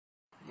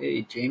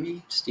Hey,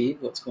 Jamie, Steve,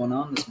 what's going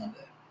on this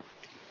Monday?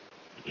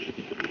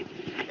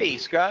 Hey,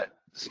 Scott,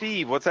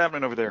 Steve, what's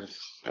happening over there?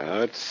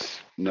 It's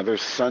another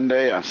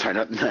Sunday. I'm sorry,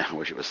 not, I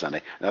wish it was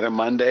Sunday. Another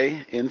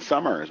Monday in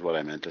summer is what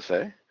I meant to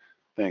say.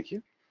 Thank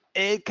you.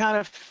 It kind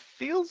of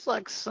feels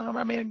like summer.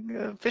 I mean,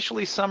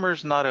 officially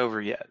summer's not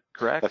over yet,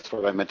 correct? That's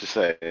what I meant to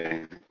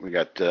say. We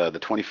got the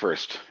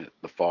 21st.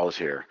 The fall is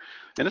here.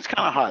 And it's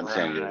kind of All hot in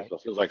San Diego, right. so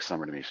it feels like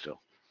summer to me still.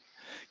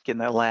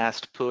 Getting that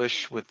last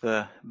push with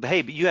the, but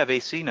hey, but you have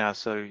AC now,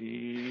 so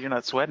you're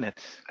not sweating it.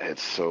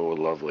 It's so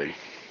lovely.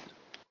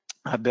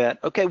 I bet.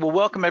 Okay, well,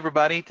 welcome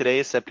everybody. Today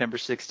is September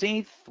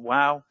 16th.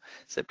 Wow,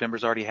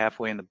 September's already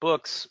halfway in the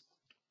books.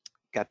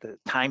 Got the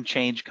time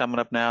change coming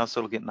up now, so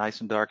it'll get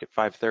nice and dark at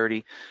 5:30.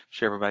 I'm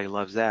sure everybody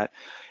loves that.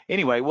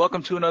 Anyway,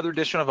 welcome to another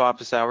edition of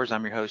Office Hours.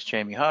 I'm your host,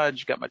 Jamie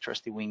Hodge. Got my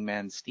trusty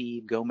wingman,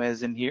 Steve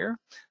Gomez, in here.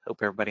 Hope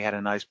everybody had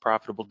a nice,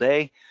 profitable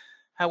day.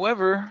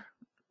 However,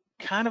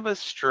 kind of a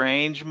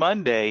strange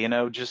Monday,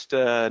 just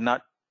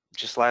not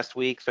just last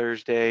week,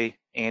 Thursday,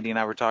 Andy and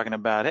I were talking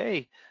about,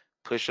 hey,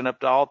 pushing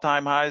up to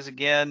all-time highs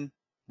again.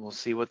 We'll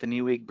see what the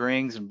new week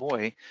brings, and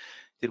boy,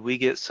 did we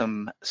get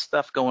some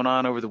stuff going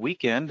on over the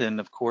weekend, and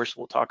of course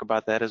we'll talk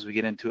about that as we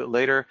get into it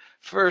later.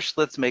 First,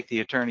 let's make the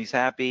attorneys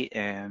happy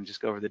and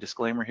just go over the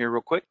disclaimer here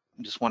real quick.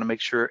 I just want to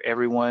make sure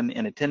everyone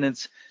in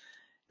attendance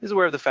is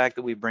aware of the fact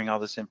that we bring all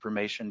this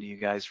information to you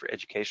guys for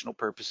educational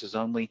purposes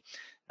only.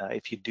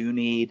 If you do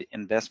need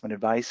investment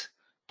advice,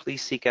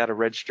 please seek out a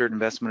registered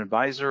investment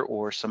advisor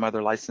or some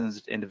other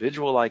licensed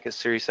individual like a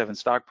Series 7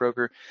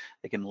 stockbroker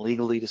that can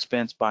legally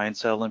dispense buy and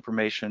sell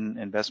information,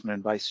 investment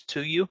advice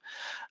to you.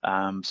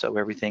 So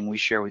everything we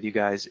share with you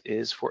guys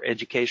is for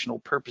educational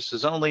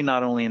purposes only,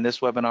 not only in this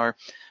webinar,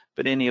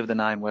 but any of the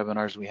 9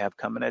 webinars we have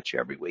coming at you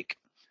every week.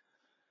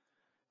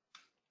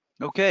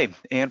 Okay,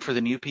 and for the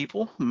new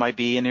people who might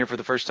be in here for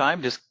the first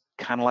time, just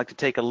kind of like to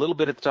take a little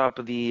bit at the top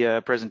of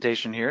the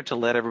presentation here to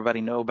let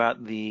everybody know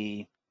about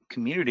the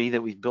community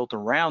that we've built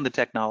around the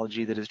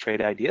technology that is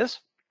Trade Ideas.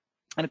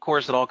 And of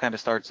course, it all kind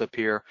of starts up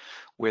here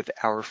with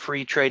our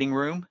free trading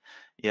room.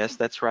 Yes,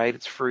 that's right,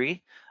 it's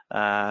free,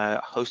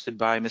 hosted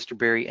by Mr.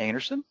 Barry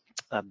Anderson.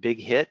 A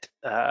big hit,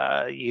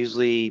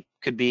 usually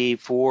could be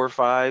 4 or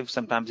 5,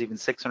 sometimes even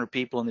 600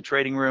 people in the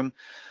trading room,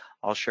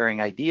 all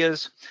sharing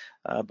ideas.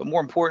 But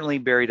more importantly,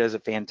 Barry does a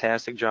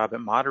fantastic job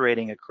at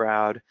moderating a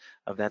crowd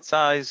of that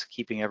size,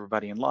 keeping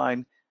everybody in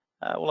line,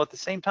 while at the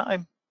same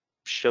time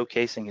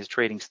showcasing his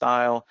trading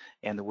style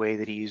and the way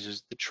that he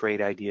uses the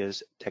Trade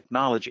Ideas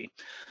technology.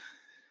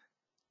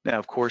 Now,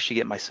 of course, you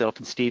get myself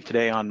and Steve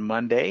today on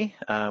Monday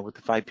with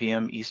the 5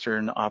 p.m.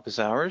 Eastern office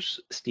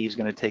hours. Steve's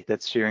going to take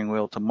that steering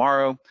wheel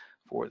tomorrow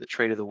for the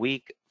Trade of the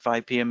Week,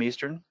 5 p.m.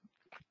 Eastern.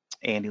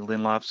 Andy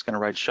Linloff's going to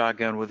ride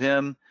shotgun with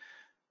him.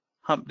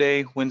 Hump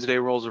Day, Wednesday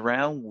rolls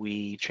around.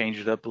 We change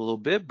it up a little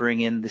bit,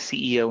 bring in the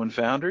CEO and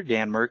founder,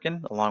 Dan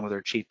Merkin, along with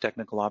our Chief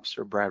Technical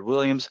Officer, Brad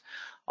Williams.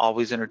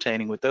 Always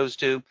entertaining with those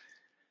two.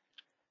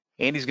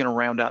 Andy's going to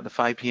round out the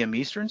 5 p.m.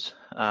 Easterns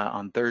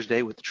on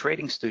Thursday with the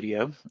Trading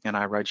Studio, and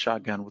I ride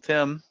shotgun with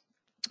him.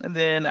 And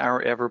then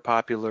our ever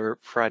popular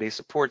Friday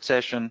support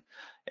session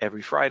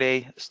every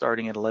Friday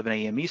starting at 11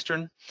 a.m.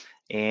 Eastern.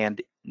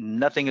 And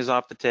nothing is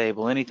off the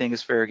table. Anything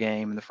is fair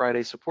game in the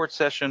Friday support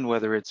session,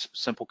 whether it's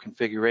simple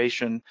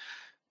configuration,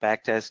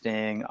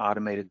 backtesting,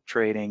 automated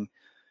trading,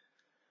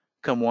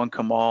 come one,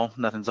 come all,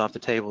 nothing's off the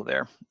table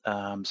there.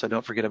 So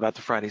don't forget about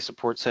the Friday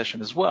support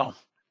session as well.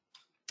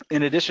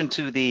 In addition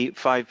to the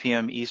 5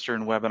 p.m.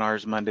 Eastern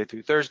webinars Monday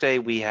through Thursday,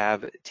 we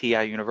have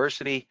TI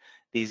University.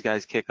 These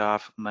guys kick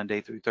off Monday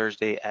through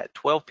Thursday at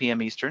 12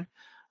 p.m. Eastern.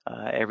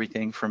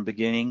 Everything from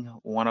beginning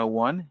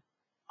 101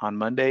 on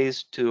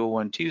Mondays,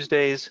 201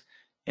 Tuesdays,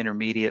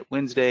 intermediate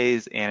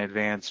Wednesdays, and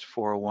advanced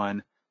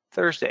 401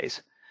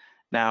 Thursdays.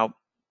 Now,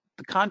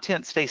 the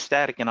content stays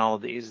static in all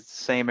of these. It's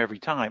the same every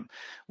time.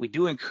 We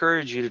do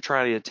encourage you to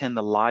try to attend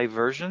the live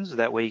versions.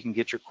 That way you can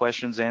get your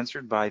questions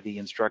answered by the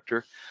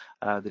instructor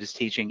that is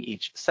teaching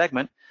each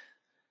segment.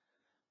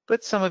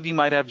 But some of you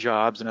might have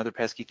jobs and other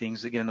pesky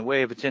things that get in the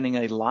way of attending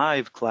a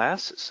live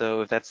class.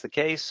 So if that's the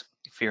case,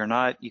 fear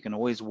not, you can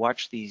always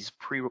watch these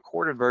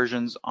pre-recorded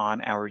versions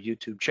on our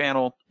YouTube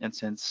channel. And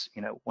since,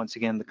 once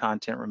again, the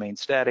content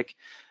remains static,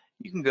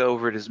 you can go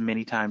over it as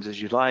many times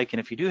as you'd like. And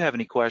if you do have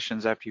any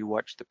questions after you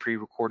watch the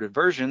pre-recorded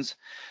versions,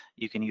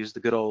 you can use the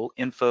good old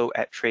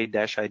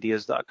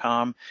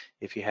info@trade-ideas.com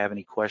if you have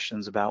any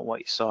questions about what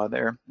you saw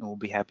there, and we'll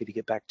be happy to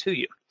get back to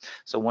you.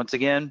 So once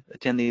again,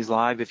 attend these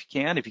live if you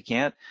can. If you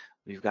can't,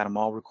 we've got them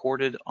all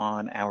recorded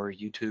on our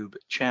YouTube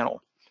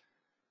channel.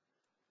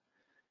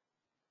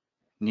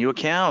 New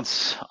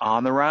accounts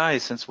on the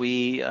rise since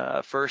we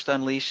first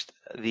unleashed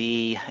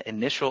the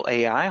initial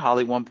AI,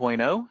 Holly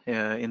 1.0.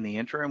 In the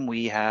interim,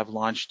 we have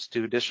launched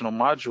 2 additional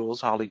modules,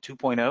 Holly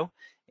 2.0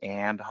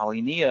 and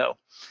Holly Neo.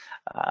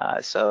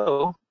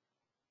 So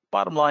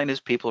bottom line is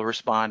people are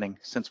responding.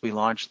 Since we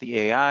launched the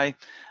AI,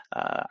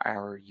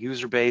 our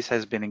user base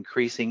has been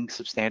increasing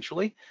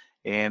substantially,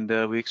 and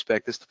we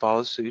expect this to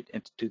follow suit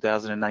into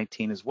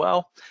 2019 as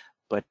well.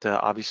 But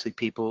obviously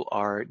people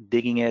are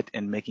digging it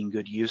and making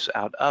good use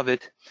out of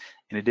it.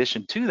 In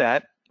addition to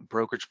that,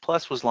 Brokerage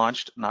Plus was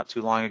launched not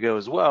too long ago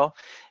as well.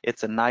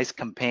 It's a nice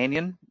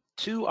companion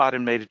to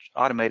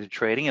automated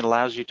trading. It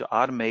allows you to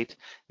automate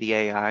the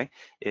AI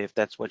if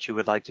that's what you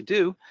would like to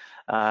do,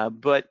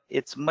 but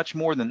it's much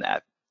more than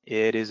that.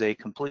 It is a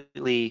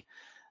completely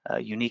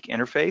unique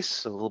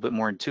interface, a little bit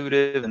more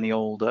intuitive than the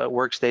old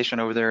workstation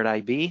over there at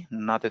IB.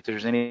 Not that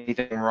there's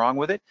anything wrong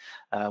with it.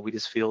 We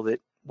just feel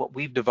that what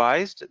we've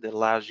devised that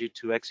allows you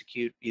to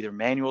execute either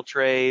manual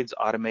trades,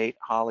 automate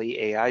Holly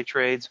AI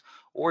trades,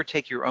 or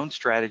take your own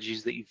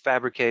strategies that you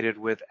fabricated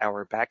with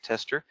our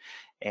backtester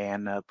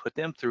and put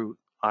them through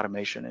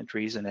automation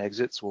entries and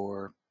exits,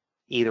 or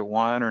either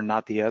one or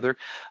not the other.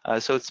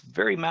 So it's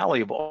very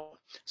malleable.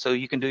 So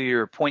you can do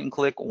your point and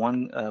click,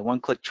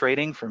 one-click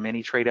trading from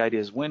any trade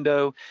ideas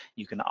window.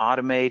 You can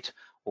automate,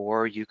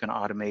 or you can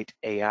automate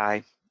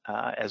AI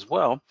as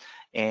well.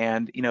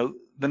 And you know,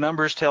 the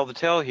numbers tell the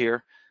tale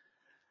here.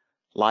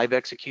 Live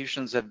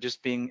executions have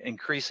just been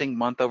increasing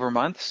month over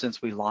month since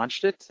we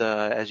launched it.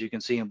 As you can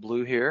see in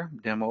blue here,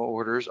 demo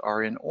orders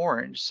are in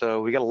orange.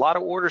 So we got a lot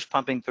of orders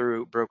pumping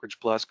through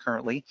Brokerage Plus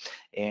currently,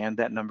 and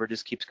that number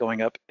just keeps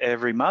going up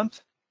every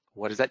month.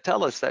 What does that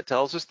tell us? That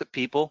tells us that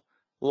people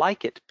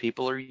like it.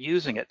 People are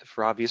using it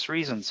for obvious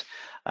reasons.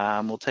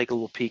 We'll take a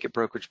little peek at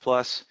Brokerage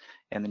Plus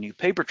and the new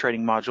paper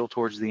trading module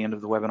towards the end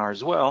of the webinar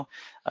as well,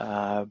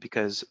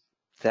 because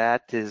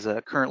that is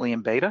currently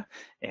in beta,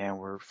 and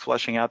we're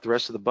flushing out the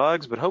rest of the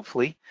bugs, but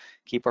hopefully,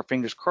 keep our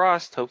fingers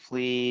crossed,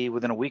 hopefully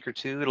within a week or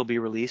two, it'll be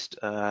released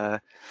in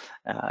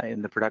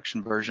the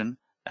production version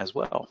as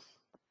well.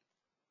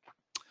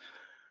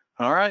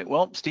 All right,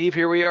 well, Steve,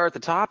 here we are at the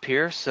top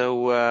here.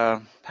 So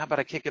how about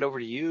I kick it over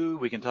to you?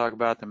 We can talk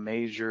about the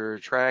major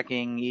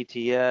tracking,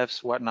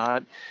 ETFs,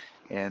 whatnot,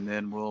 and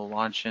then we'll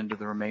launch into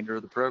the remainder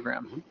of the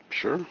program.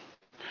 Sure.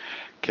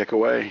 Kick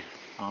away.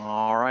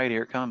 All right,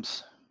 here it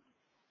comes.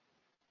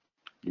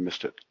 You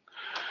missed it.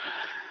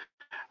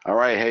 All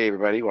right, hey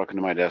everybody, welcome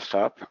to my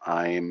desktop.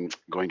 I'm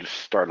going to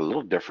start a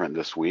little different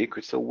this week.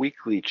 It's a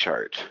weekly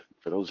chart.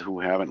 For those who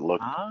haven't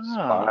looked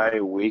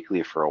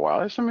bi-weekly for a while,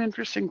 there's some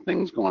interesting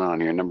things going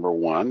on here. Number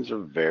one is a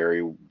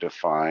very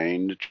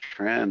defined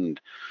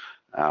trend.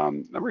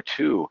 Number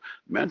two,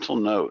 mental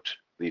note,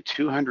 the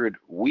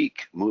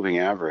 200-week moving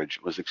average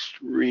was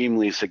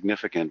extremely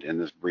significant in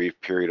this brief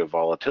period of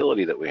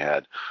volatility that we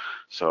had.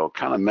 So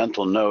kind of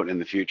mental note in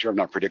the future. I'm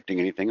not predicting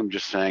anything. I'm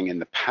just saying in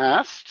the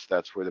past,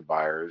 that's where the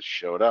buyers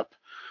showed up.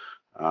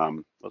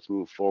 Let's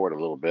move forward a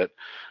little bit.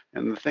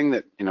 And the thing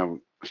that, you know,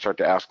 I start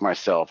to ask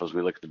myself as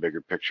we look at the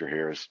bigger picture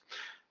here is,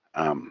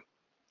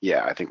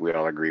 yeah, I think we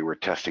all agree we're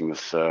testing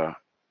this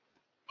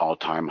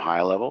all-time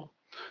high level.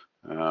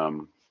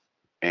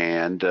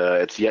 And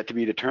it's yet to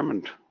be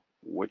determined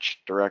which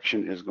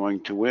direction is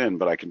going to win.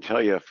 But I can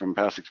tell you from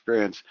past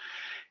experience,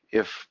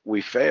 if we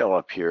fail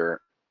up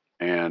here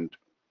and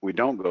we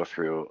don't go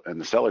through and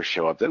the sellers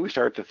show up, then we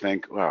start to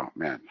think, well,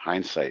 man,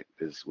 hindsight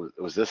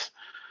was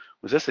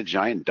this a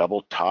giant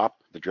double top,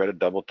 the dreaded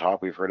double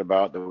top we've heard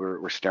about that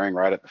we're staring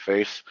right at the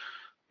face?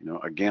 You know,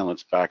 again,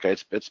 let's back.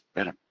 It's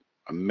been an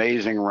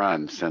amazing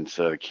run since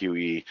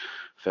QE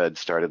Fed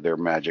started their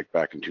magic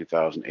back in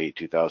 2008,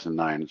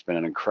 2009. It's been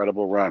an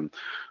incredible run.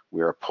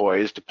 We are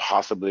poised to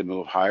possibly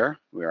move higher.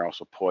 We are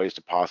also poised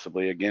to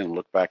possibly, again,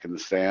 look back in the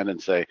sand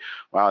and say,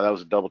 wow, that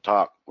was a double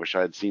top. Wish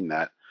I had seen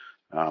that.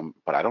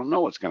 But I don't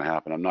know what's going to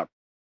happen. I'm not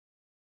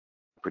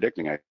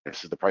predicting.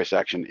 This is the price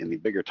action in the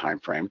bigger time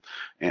frame,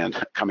 and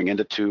coming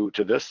into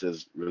this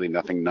is really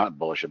nothing not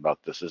bullish about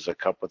this. This is a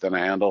cup within a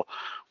handle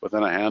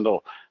within a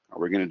handle. Are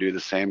we going to do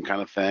the same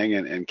kind of thing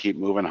and keep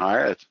moving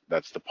higher?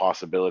 That's the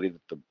possibility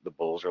that the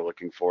bulls are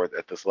looking for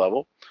at this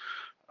level.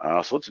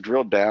 So let's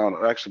drill down.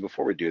 Actually,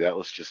 before we do that,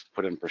 let's just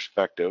put in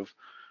perspective.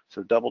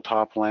 So double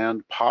top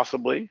land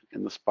possibly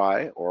in the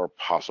SPY, or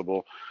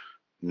possible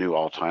new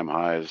all-time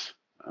highs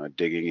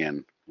digging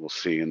in. We'll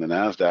see in the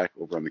NASDAQ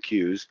over on the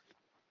Qs.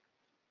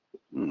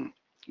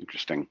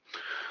 Interesting.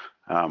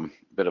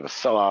 Bit of a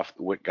sell-off.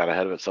 The wick got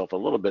ahead of itself a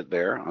little bit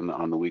there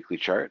on the weekly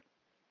chart,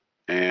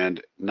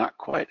 and not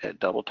quite at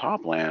double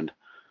top land.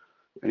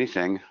 If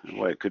anything,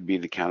 well, it could be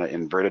the kind of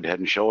inverted head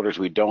and shoulders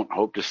we don't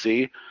hope to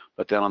see.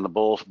 But then on the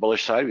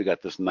bullish side, we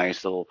got this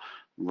nice little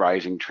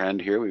rising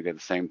trend here. We've got the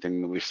same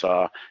thing that we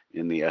saw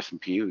in the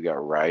S&P. We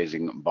got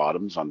rising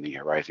bottoms on the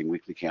rising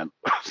weekly candle.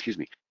 Excuse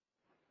me.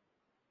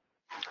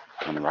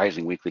 On the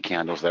rising weekly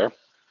candles there.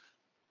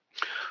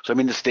 So, I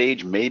mean, the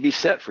stage may be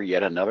set for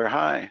yet another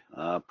high,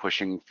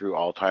 pushing through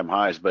all-time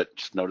highs, but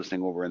just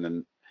noticing over in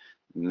the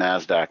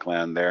NASDAQ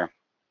land there,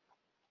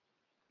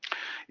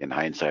 in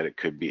hindsight, it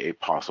could be a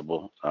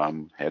possible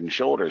head and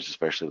shoulders,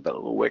 especially with that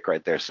little wick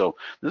right there. So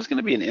this is going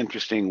to be an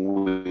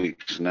interesting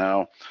week. So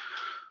now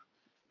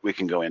we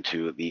can go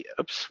into the,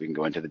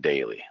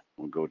 daily.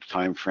 We'll go to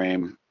time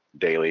frame,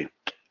 daily,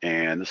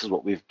 and this is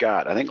what we've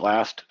got. I think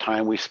last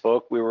time we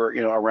spoke, we were,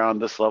 around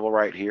this level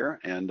right here,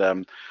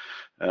 and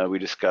we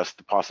discussed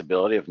the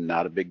possibility of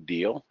not a big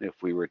deal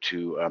if we were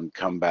to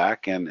come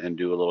back and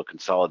do a little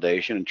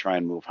consolidation and try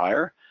and move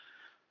higher.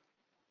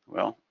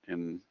 Well,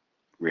 in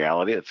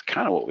reality, it's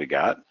kind of what we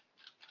got.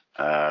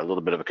 a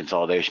little bit of a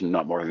consolidation,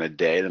 not more than a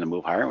day, then a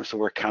move higher. So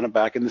we're kind of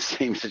back in the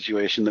same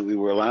situation that we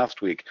were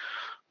last week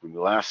when we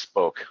last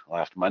spoke,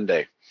 last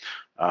Monday.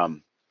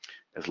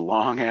 As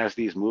long as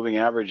these moving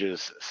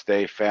averages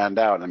stay fanned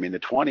out, I mean, the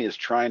 20 is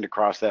trying to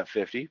cross that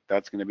 50.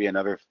 That's going to be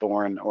another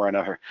thorn or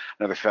another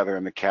feather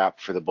in the cap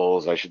for the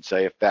bulls, I should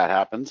say, if that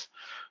happens.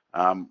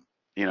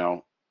 You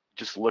know,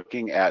 just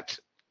looking at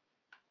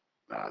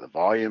the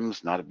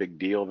volumes, not a big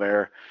deal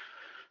there.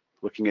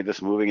 Looking at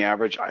this moving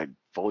average, I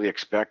fully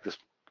expect this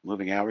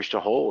moving average to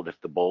hold if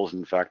the bulls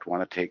in fact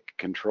want to take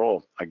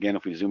control. Again,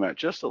 if we zoom out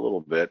just a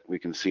little bit, we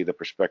can see the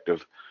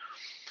perspective.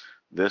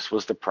 This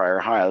was the prior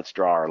high. Let's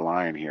draw our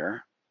line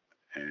here,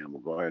 and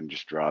we'll go ahead and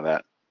just draw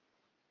that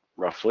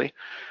roughly.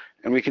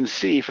 And we can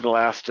see for the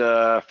last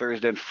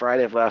Thursday and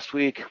Friday of last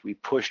week, we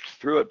pushed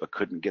through it but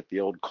couldn't get the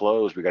old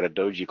close. We got a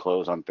doji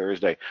close on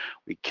Thursday.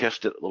 We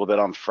kissed it a little bit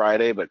on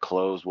Friday but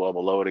closed well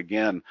below it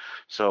again.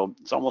 So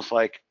it's almost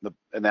like the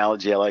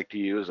analogy I like to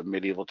use of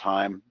medieval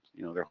time.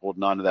 You know, they're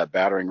holding on to that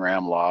battering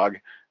ram log,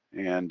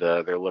 and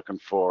they're looking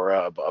for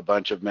a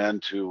bunch of men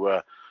to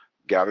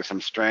gather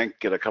some strength,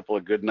 get a couple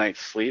of good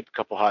nights sleep, a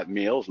couple hot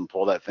meals, and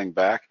pull that thing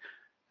back,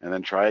 and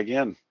then try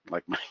again.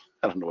 Like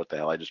I don't know what the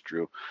hell I just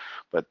drew,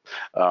 but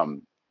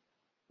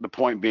the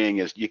point being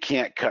is you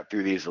can't cut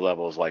through these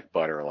levels like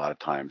butter a lot of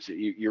times.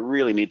 You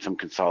really need some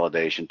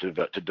consolidation to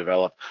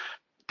develop,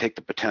 take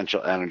the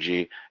potential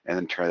energy and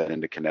then turn that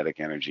into kinetic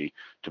energy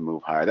to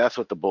move higher. That's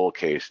what the bull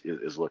case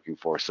is looking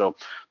for. So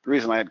the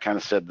reason I had kind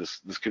of said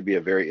this could be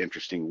a very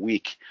interesting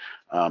week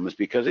is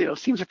because, you know, it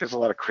seems like there's a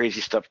lot of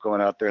crazy stuff going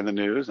out there in the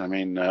news. I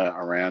mean,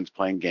 Iran's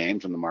playing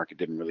games and the market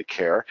didn't really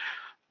care.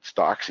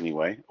 Stocks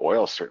anyway.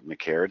 Oil certainly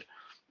cared.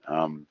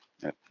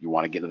 If you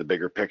want to get into the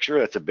bigger picture,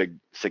 that's a big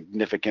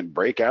significant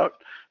breakout,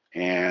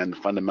 and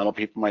fundamental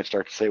people might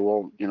start to say,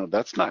 well, you know,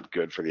 that's not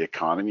good for the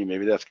economy.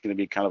 Maybe that's going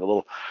to be kind of a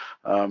little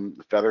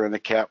feather in the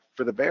cap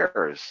for the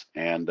bears.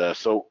 And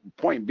so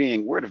point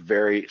being, we're at a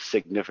very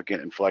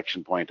significant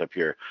inflection point up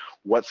here.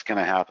 What's going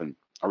to happen?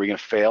 Are we going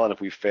to fail? And if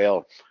we fail,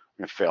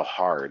 we're going to fail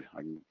hard.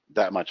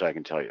 That much I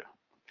can tell you.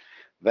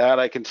 That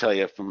I can tell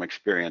you from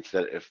experience,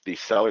 that if the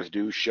sellers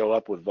do show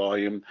up with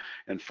volume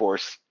and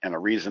force and a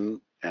reason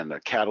and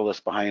a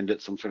catalyst behind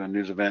it, some sort of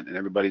news event, and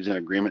everybody's in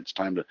agreement, it's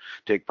time to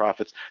take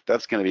profits,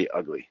 that's going to be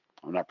ugly.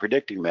 I'm not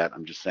predicting that.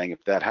 I'm just saying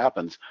if that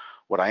happens,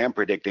 what I am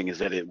predicting is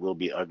that it will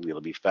be ugly.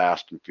 It'll be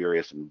fast and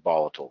furious and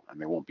volatile,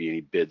 and there won't be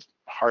any bids,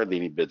 hardly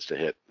any bids to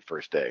hit the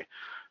first day.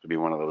 It'll be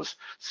one of those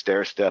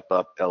stair step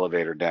up,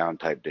 elevator down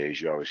type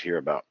days you always hear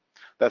about.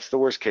 That's the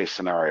worst case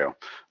scenario.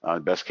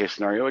 Best case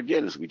scenario,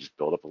 again, is we just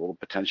build up a little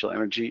potential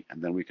energy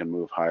and then we can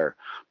move higher.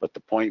 But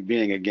the point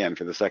being, again,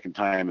 for the second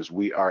time, is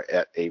we are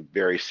at a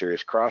very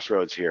serious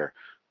crossroads here.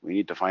 We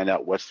need to find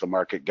out what's the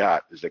market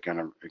got. Is it going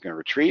to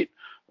retreat,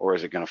 or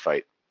is it going to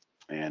fight?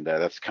 And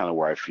that's kind of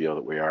where I feel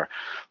that we are.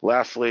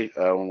 Lastly,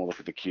 when we look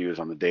at the cues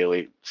on the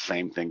daily,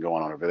 same thing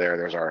going on over there.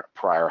 There's our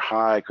prior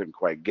high, couldn't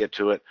quite get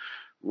to it.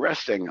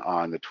 Resting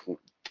on the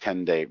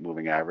 10-day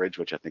moving average,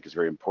 which I think is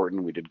very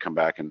important. We did come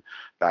back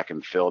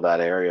and fill that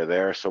area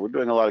there. So we're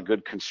doing a lot of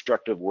good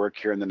constructive work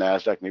here in the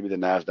NASDAQ. Maybe the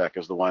NASDAQ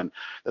is the one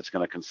that's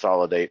going to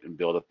consolidate and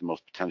build up the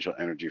most potential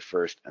energy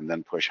first and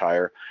then push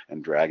higher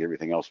and drag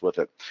everything else with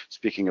it.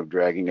 Speaking of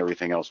dragging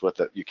everything else with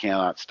it, you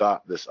cannot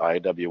stop this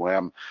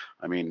IWM.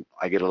 I mean,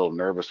 I get a little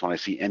nervous when I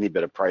see any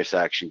bit of price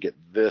action get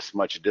this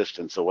much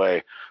distance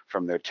away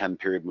from their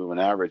 10-period moving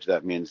average.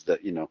 That means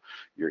that, you know,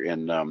 you're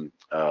in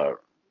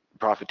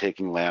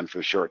profit-taking land for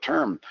the short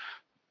term.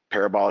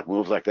 Parabolic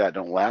moves like that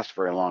don't last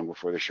very long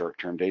before the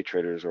short-term day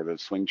traders or the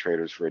swing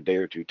traders for a day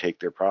or two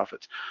take their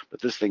profits. But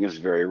this thing is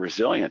very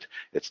resilient.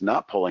 It's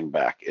not pulling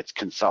back. It's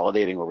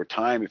consolidating over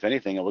time. If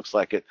anything, it looks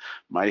like it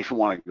might even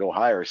want to go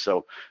higher.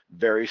 So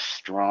very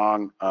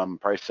strong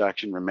price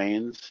action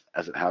remains,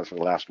 as it has for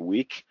the last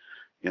week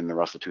in the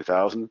Russell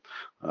 2000.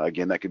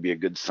 Again, that could be a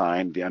good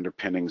sign. The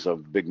underpinnings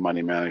of big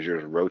money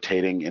managers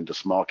rotating into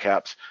small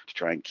caps to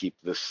try and keep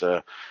this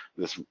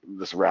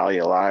this rally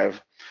alive.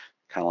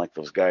 Kind of like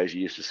those guys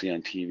you used to see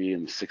on TV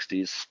in the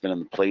 60s spinning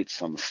the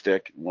plates on the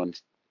stick. One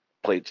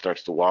plate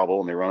starts to wobble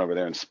and they run over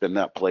there and spin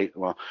that plate.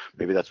 Well,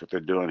 maybe that's what they're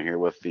doing here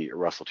with the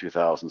Russell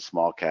 2000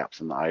 small caps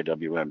and the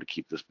IWM to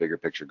keep this bigger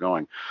picture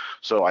going.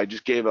 So I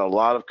just gave a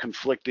lot of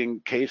conflicting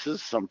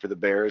cases, some for the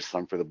bears,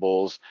 some for the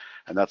bulls,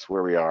 and that's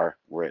where we are.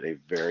 We're at a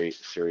very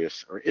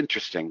serious or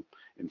interesting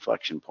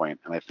inflection point.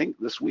 And I think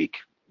this week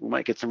we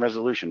might get some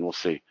resolution. We'll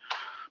see.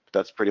 But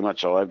that's pretty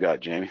much all I've got,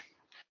 Jamie.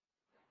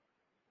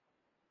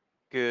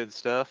 Good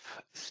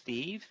stuff,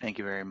 Steve. Thank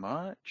you very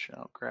much.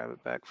 I'll grab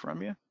it back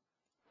from you.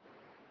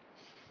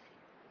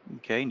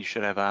 Okay, and you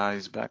should have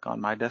eyes back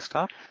on my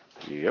desktop.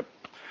 Yep.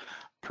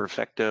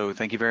 Perfecto.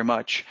 Thank you very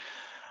much.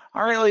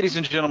 All right, ladies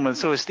and gentlemen.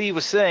 So as Steve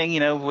was saying, you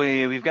know,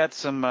 we've got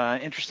some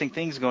interesting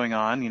things going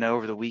on. You know,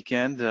 over the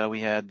weekend we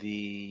had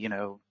the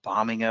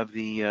bombing of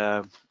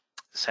the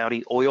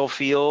Saudi oil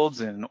fields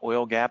and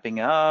oil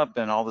gapping up,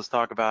 and all this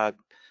talk about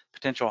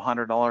potential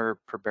 $100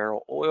 per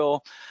barrel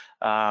oil.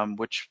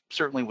 which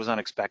certainly was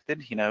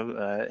unexpected.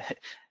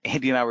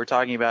 Andy and I were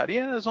talking about,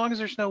 yeah, as long as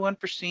there's no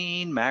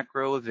unforeseen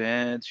macro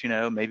events,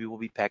 maybe we'll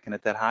be pecking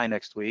at that high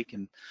next week.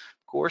 And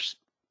of course,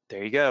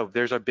 there you go.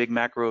 There's our big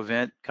macro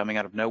event coming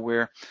out of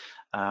nowhere,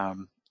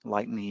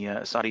 lighting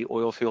the Saudi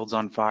oil fields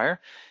on fire,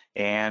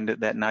 and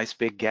that nice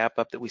big gap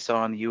up that we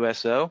saw in the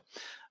USO.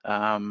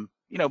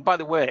 By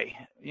the way,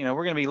 we're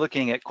going to be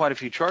looking at quite a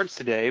few charts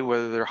today,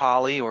 whether they're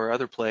Holly or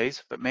other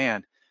plays, but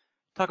man,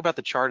 talk about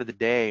the chart of the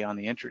day on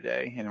the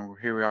intraday, and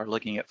here we are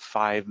looking at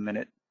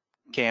 5-minute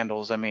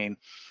candles. I mean,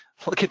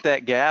 look at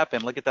that gap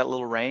and look at that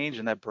little range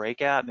and that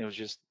breakout, and it was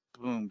just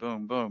boom,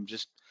 boom, boom,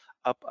 just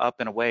up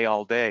and away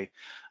all day.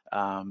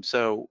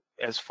 So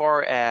as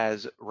far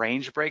as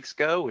range breaks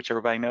go, which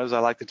everybody knows I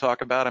like to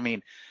talk about, I mean,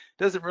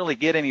 it doesn't really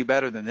get any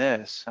better than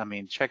this. I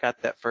mean, check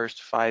out that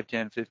first 5,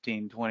 10,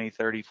 15, 20,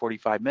 30,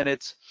 45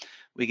 minutes.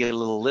 We get a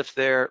little lift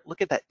there.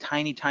 Look at that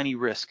tiny, tiny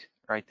risk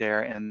right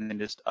there, and then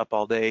just up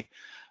all day.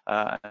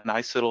 A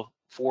nice little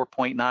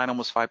 4.9,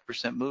 almost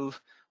 5%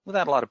 move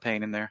without a lot of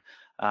pain in there.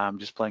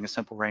 Just playing a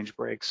simple range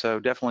break. So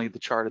definitely the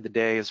chart of the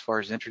day as far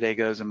as intraday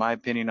goes, in my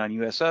opinion, on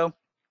USO.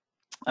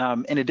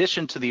 In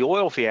addition to the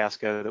oil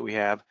fiasco that we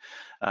have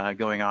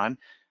going on,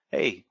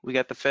 hey, we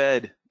got the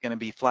Fed going to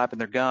be flapping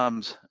their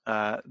gums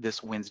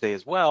this Wednesday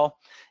as well.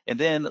 And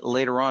then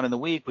later on in the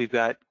week, we've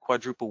got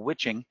quadruple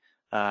witching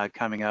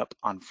coming up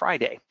on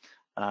Friday.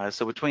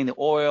 So between the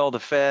oil, the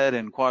Fed,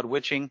 and quad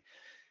witching,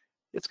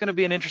 it's going to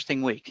be an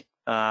interesting week.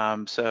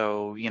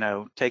 So,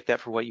 take that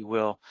for what you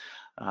will.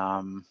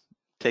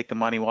 Take the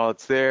money while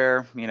it's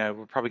there.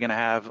 We're probably going to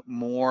have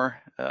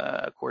more.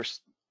 Of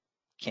course,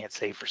 can't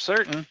say for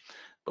certain,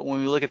 but when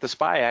we look at the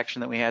SPY action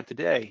that we had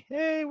today,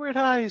 hey, we're at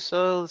highs,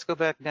 so let's go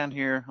back down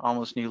here,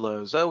 almost new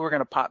lows. Oh, we're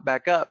going to pop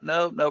back up.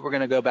 No, we're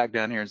going to go back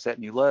down here and set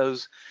new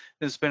lows,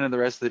 then spending the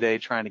rest of the day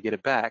trying to get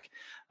it back.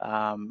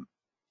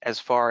 As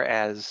far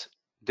as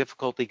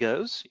difficulty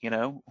goes,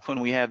 when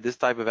we have this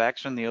type of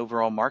action, the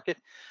overall market,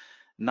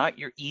 not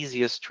your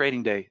easiest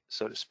trading day,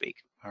 so to speak.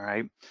 All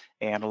right.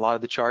 And a lot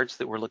of the charts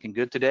that were looking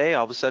good today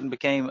all of a sudden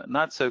became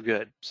not so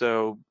good.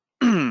 So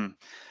you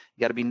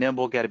got to be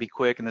nimble, got to be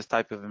quick in this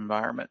type of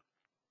environment.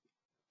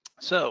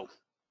 So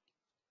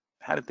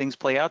how did things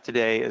play out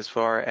today as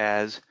far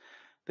as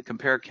the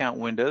compare count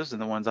windows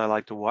and the ones I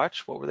like to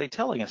watch? What were they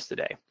telling us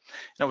today? And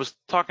I was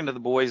talking to the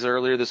boys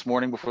earlier this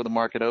morning before the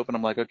market opened.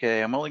 I'm like,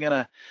 okay, I'm only going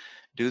to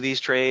do these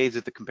trades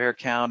if the compare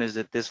count is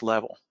at this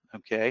level.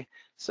 Okay.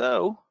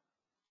 So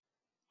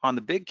on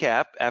the big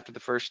cap, after the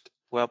first,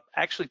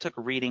 actually took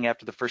a reading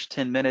after the first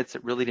 10 minutes.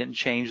 It really didn't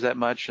change that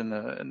much in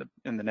the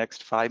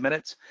next 5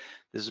 minutes.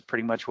 This is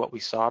pretty much what we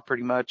saw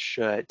pretty much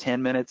at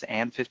 10 minutes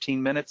and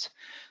 15 minutes.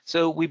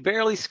 So we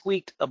barely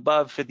squeaked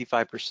above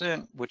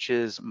 55%, which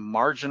is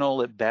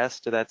marginal at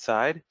best to that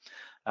side.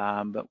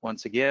 But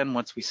once again,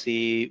 once we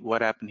see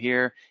what happened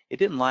here, it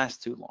didn't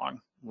last too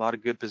long. A lot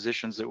of good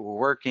positions that were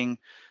working.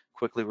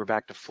 Quickly, we're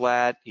back to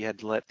flat. You had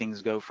to let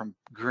things go from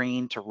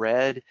green to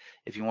red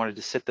if you wanted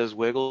to sit those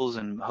wiggles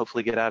and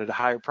hopefully get out at a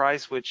higher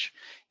price, which,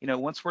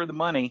 once we're the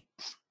money,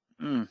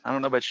 I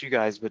don't know about you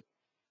guys, but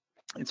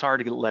it's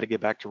hard to let it get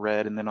back to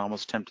red and then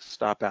almost tempt to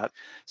stop out.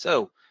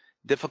 So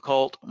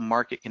difficult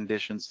market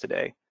conditions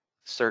today,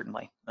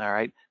 certainly. All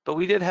right. But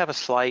we did have a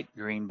slight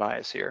green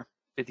bias here,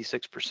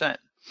 56%.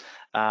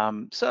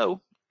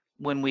 So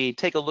when we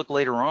take a look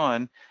later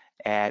on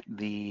at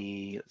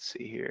the, let's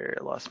see here,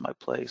 I lost my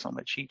place on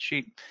my cheat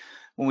sheet.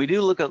 When we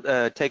do look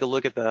at, take a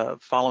look at the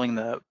following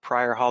the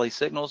prior Holly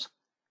signals,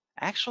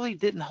 actually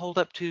didn't hold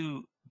up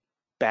too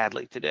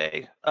badly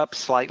today, up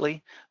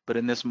slightly, but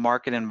in this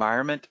market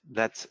environment,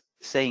 that's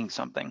saying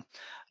something.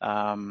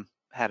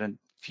 Had a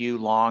few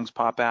longs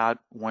pop out,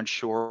 one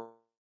short.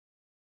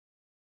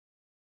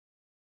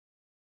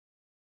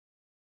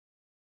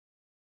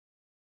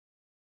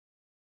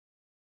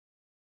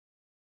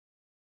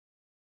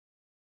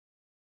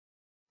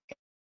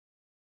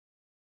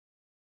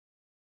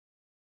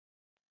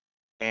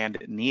 And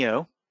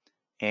NEO.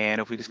 And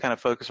if we just kind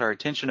of focus our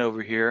attention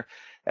over here,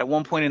 at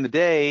one point in the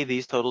day,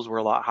 these totals were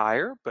a lot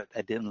higher, but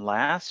that didn't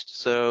last.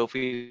 So if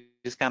we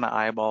just kind of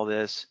eyeball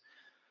this,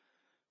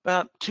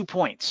 about 2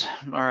 points,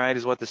 all right,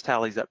 is what this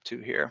tallies up to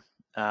here.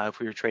 If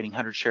we were trading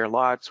 100 share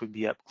lots, we'd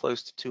be up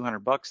close to 200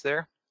 bucks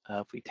there.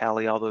 If we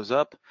tally all those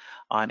up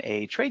on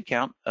a trade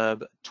count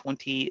of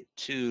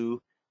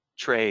 22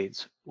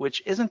 trades,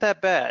 which isn't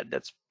that bad.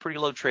 That's pretty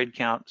low trade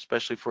count,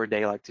 especially for a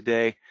day like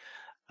today.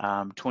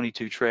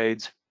 22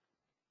 trades,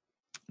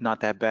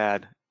 not that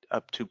bad,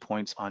 up 2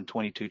 points on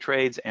 22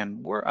 trades,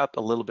 and we're up a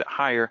little bit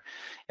higher.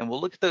 And we'll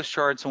look at those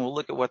charts and we'll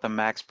look at what the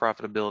max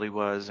profitability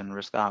was and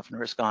risk off and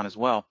risk on as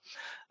well.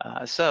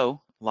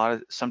 So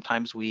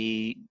sometimes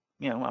we,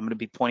 I'm going to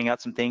be pointing out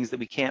some things that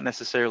we can't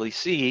necessarily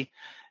see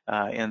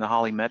in the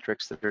Holly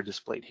metrics that are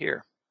displayed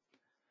here.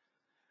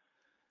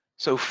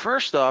 So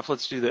first off,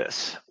 let's do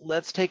this.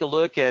 Let's take a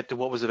look at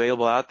what was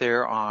available out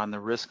there on the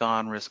risk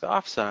on, risk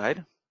off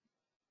side.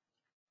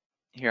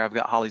 Here I've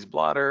got Holly's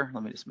blotter.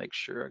 Let me just make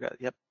sure I got,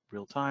 yep,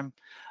 real time.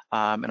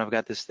 And I've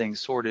got this thing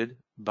sorted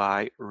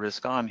by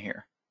risk on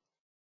here.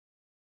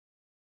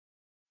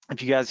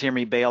 If you guys hear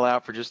me bail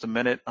out for just a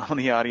minute on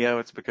the audio,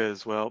 it's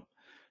because, well,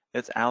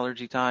 it's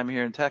allergy time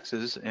here in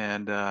Texas,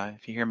 and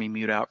if you hear me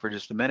mute out for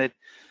just a minute,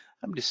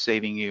 I'm just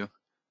saving you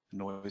the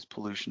noise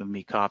pollution of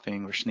me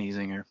coughing or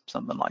sneezing or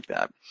something like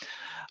that.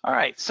 All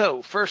right,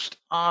 so first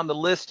on the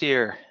list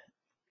here,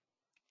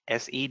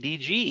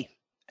 SEDG.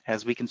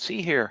 As we can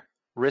see here,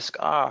 risk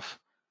off.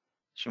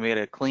 She made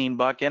a clean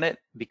buck in it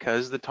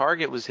because the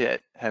target was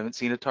hit. Haven't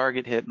seen a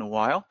target hit in a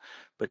while,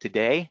 but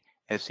today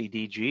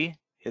SEDG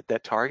hit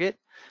that target.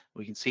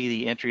 We can see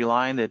the entry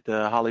line that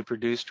Holly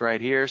produced right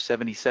here,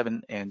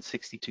 77 and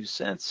 62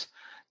 cents.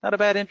 Not a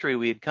bad entry.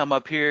 We had come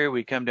up here,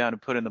 we'd come down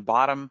and put in the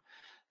bottom.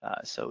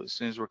 So as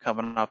soon as we're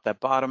coming off that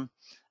bottom,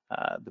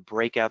 the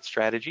breakout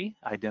strategy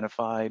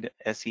identified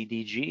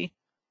SEDG.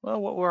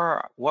 Well,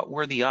 what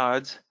were the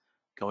odds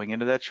going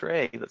into that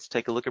trade? Let's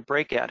take a look at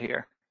breakout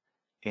here.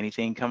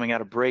 Anything coming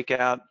out of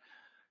breakout,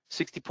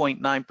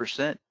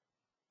 60.9%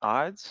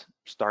 odds.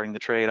 Starting the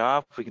trade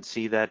off, we can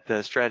see that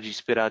the strategy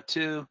spit out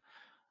 2,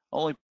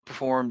 only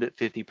performed at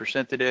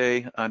 50%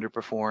 today,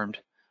 underperformed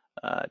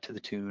to the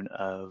tune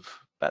of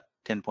about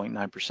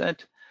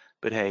 10.9%.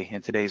 But hey,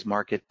 in today's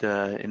market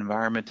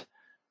environment,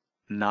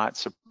 not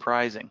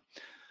surprising.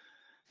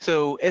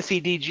 So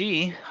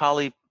SEDG,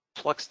 Holly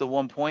plucks the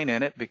 1 point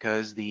in it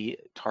because the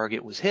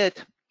target was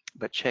hit,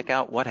 but check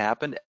out what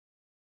happened.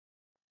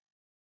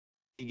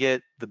 You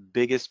get the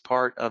biggest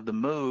part of the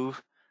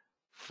move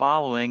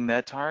following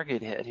that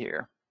target hit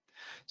here.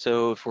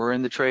 So if we're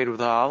in the trade with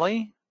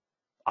Holly,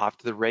 off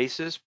to the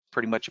races,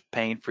 pretty much a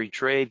pain-free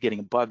trade, getting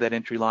above that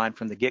entry line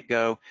from the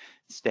get-go,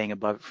 staying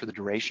above it for the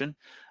duration.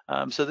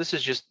 So this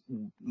is just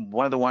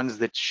one of the ones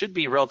that should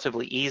be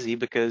relatively easy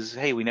because,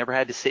 hey, we never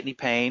had to sit any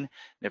pain,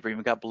 never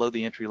even got below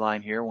the entry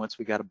line here once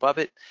we got above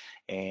it,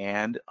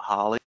 and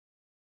Holly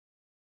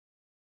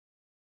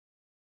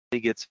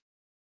gets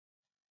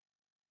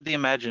the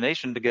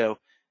imagination to go,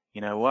 you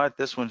know what,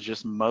 this one's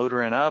just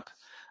motoring up.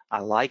 I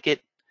like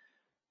it.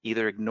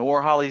 Either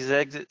ignore Holly's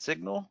exit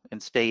signal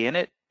and stay in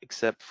it,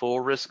 accept full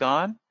risk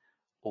on,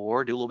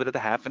 or do a little bit of the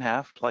half and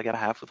half, play out a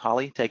half with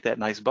Holly, take that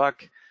nice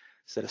buck,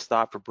 set a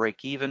stop for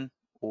break even,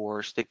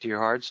 or stick to your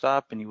hard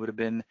stop, and you would have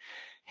been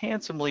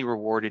handsomely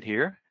rewarded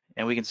here.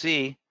 And we can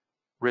see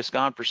risk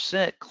on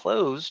percent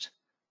closed.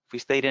 If we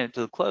stayed in it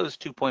to the close,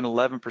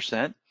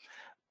 2.11%.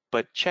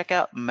 But check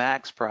out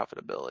max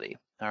profitability.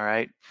 All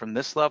right, from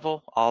this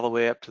level all the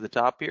way up to the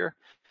top here,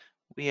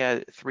 we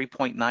had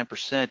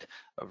 3.9%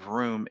 of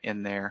room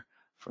in there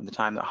from the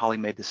time that Holly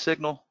made the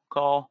signal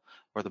call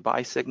or the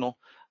buy signal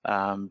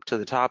to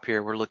the top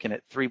here. We're looking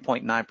at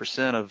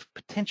 3.9% of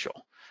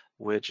potential,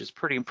 which is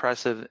pretty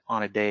impressive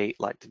on a day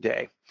like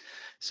today.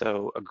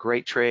 So a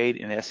great trade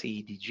in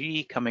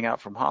SEDG coming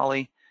out from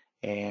Holly,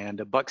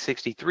 and a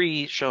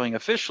 $1.63 showing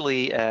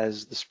officially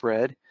as the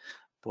spread.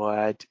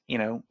 But you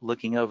know,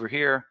 looking over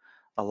here,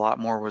 a lot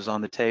more was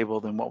on the table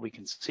than what we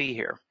can see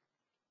here.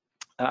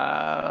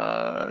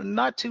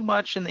 Not too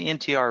much in the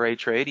NTRA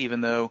trade, even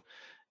though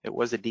it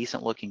was a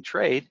decent looking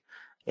trade,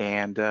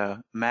 and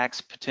max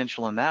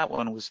potential in that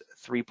one was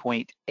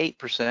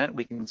 3.8%.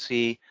 We can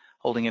see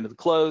holding into the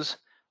close,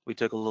 we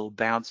took a little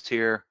bounce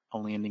here,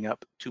 only ending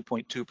up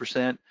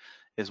 2.2%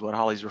 is what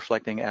Holly's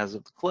reflecting as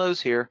of the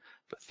close here,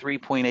 but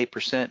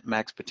 3.8%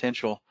 max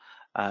potential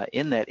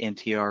in that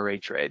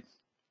NTRA trade.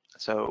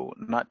 So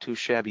not too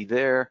shabby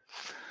there.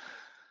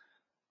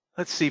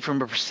 Let's see, from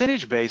a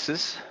percentage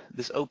basis,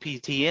 this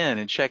OPTN,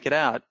 and check it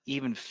out,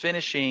 even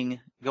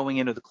finishing going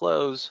into the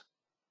close,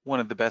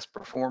 one of the best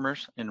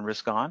performers in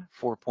risk on,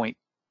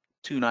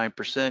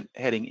 4.29%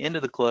 heading into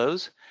the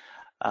close.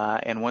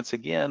 And once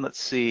again, let's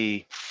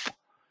see,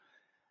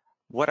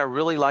 what I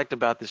really liked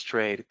about this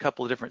trade, a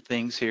couple of different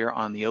things here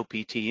on the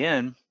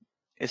OPTN.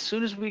 As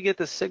soon as we get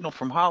the signal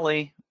from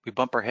Holly, we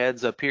bump our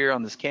heads up here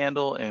on this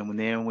candle, and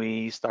then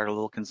we start a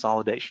little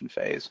consolidation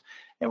phase.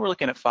 And we're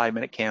looking at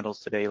 5-minute candles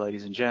today,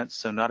 ladies and gents,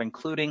 so not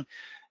including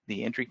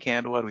the entry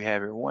candle. What do we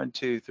have here? 1,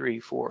 2, 3,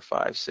 4,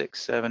 5,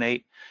 6, 7,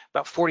 8.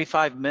 About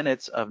 45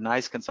 minutes of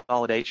nice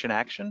consolidation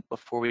action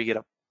before we get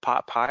a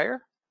pop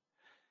higher.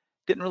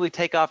 Didn't really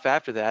take off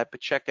after that,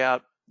 but check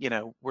out, you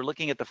know, we're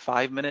looking at the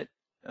 5-minute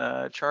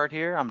chart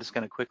here. I'm just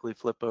going to quickly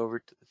flip over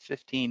to the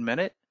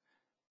 15-minute.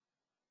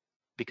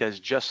 Because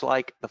just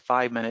like the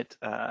 5-minute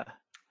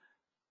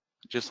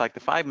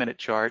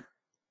chart,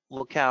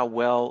 look how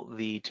well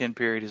the 10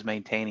 period is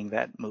maintaining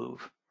that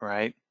move,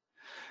 right?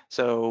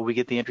 So we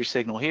get the entry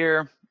signal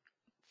here.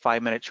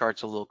 5-minute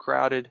chart's a little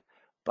crowded,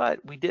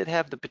 but we did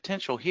have the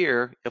potential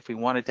here. If we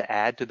wanted to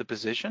add to the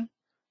position,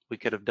 we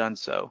could have done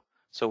so.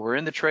 So we're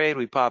in the trade,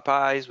 we pop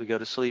highs, we go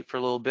to sleep for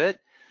a little bit,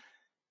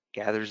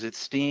 gathers its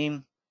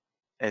steam,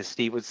 as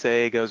Steve would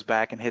say, goes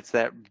back and hits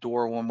that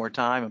door one more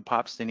time and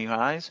pops to new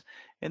highs.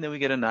 And then we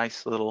get a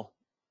nice little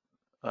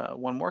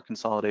one more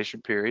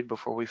consolidation period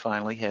before we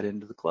finally head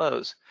into the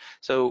close.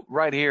 So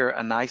right here,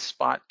 a nice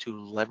spot to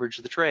leverage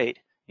the trade.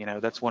 You know,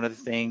 that's one of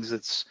the things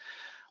that's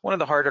one of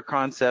the harder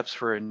concepts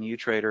for a new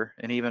trader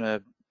and even a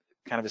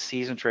kind of a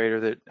seasoned trader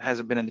that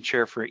hasn't been in the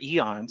chair for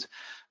eons,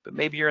 but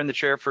maybe you're in the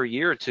chair for a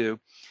year or two.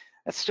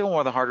 That's still one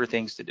of the harder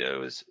things to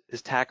do is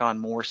tack on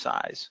more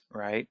size,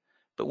 right?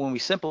 But when we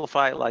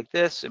simplify it like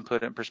this and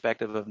put it in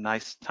perspective of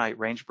nice tight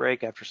range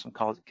break after some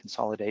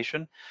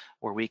consolidation,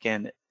 where we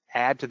can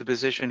add to the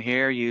position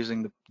here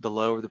using the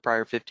low of the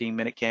prior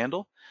 15-minute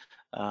candle,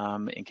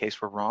 in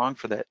case we're wrong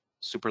for that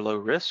super low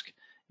risk,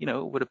 you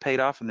know, it would have paid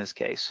off in this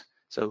case.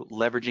 So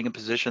leveraging a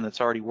position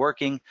that's already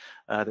working,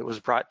 that was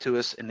brought to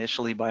us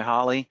initially by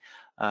Holly,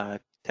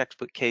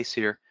 textbook case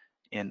here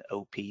in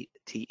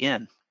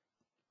OPTN.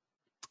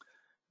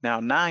 Now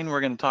 9,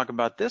 we're going to talk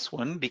about this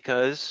one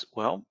because,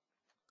 well,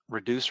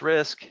 reduce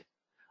risk.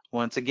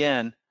 Once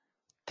again,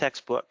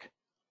 textbook.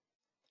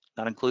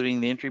 Not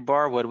including the entry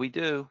bar, what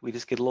do? We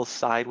just get a little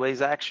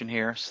sideways action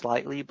here,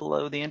 slightly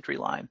below the entry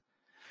line.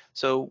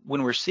 So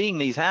when we're seeing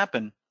these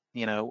happen,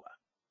 you know,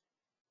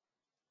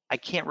 I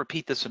can't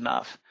repeat this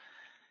enough.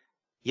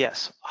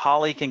 Yes,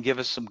 Holly can give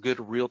us some good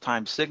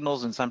real-time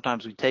signals, and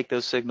sometimes we take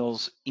those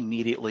signals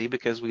immediately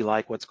because we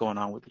like what's going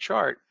on with the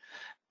chart.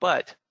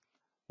 But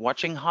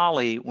watching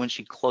Holly when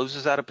she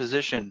closes out a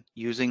position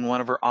using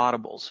one of her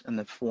audibles in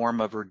the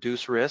form of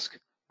reduce risk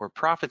or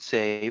profit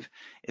save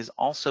is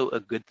also a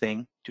good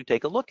thing to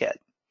take a look at.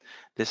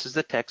 This is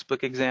the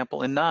textbook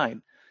example in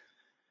 9.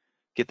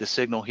 Get the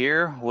signal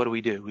here, what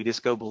do? We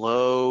just go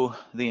below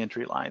the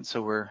entry line.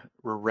 So we're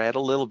red a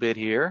little bit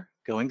here,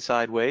 going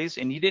sideways,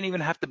 and you didn't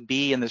even have to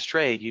be in this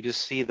trade. You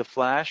just see the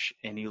flash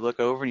and you look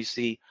over and you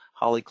see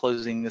Holly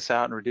closing this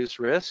out and reduce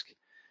risk.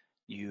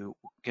 You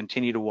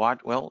continue to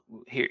watch. Well,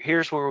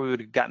 here's where we would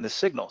have gotten the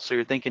signal. So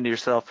you're thinking to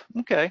yourself,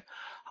 okay,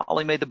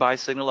 Holly made the buy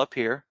signal up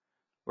here.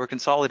 We're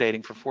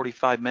consolidating for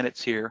 45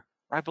 minutes here,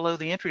 right below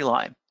the entry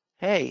line.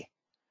 Hey,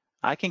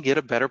 I can get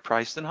a better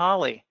price than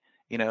Holly.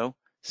 You know,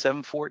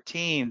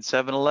 714,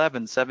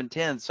 711,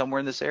 710,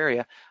 somewhere in this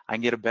area. I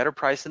can get a better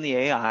price than the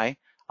AI.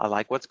 I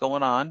like what's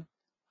going on.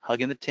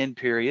 Hugging the 10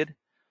 period.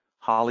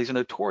 Holly's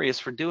notorious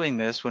for doing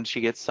this when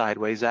she gets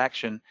sideways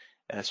action,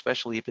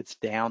 especially if it's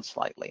down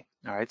slightly.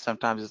 All right,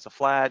 sometimes it's a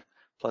flat,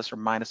 plus or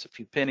minus a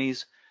few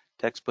pennies.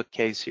 Textbook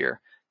case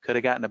here. Could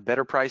have gotten a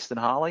better price than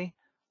Holly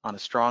on a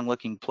strong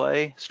looking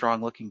play,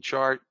 strong looking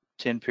chart,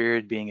 10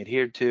 period being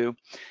adhered to.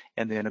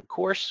 And then of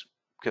course,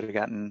 could have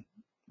gotten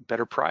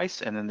better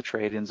price, and then the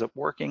trade ends up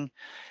working,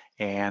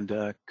 and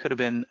could have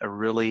been a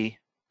really,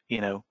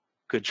 you know,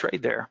 good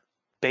trade there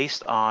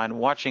based on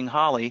watching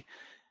Holly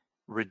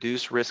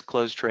reduce risk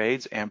close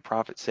trades and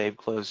profit save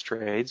close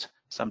trades.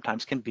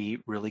 Sometimes can be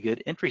really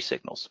good entry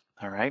signals.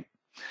 All right,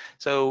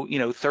 so you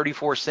know,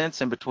 34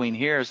 cents in between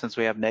here, since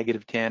we have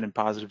 -10 and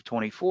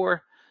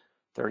 +24,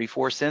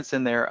 34 cents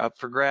in there up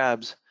for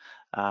grabs,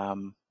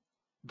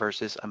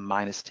 versus a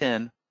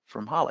 -10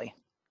 from Holly.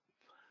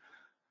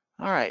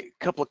 All right,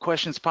 a couple of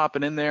questions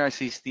popping in there. I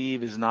see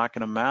Steve is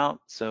knocking them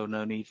out, so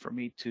no need for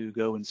me to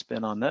go and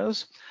spin on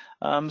those.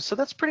 So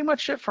that's pretty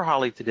much it for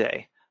Holly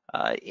today.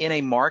 In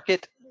a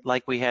market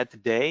like we had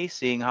today,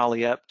 seeing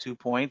Holly up 2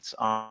 points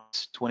on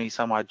 20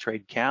 some odd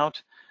trade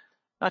count,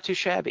 not too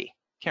shabby.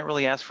 Can't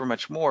really ask for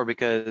much more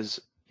because,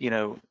 you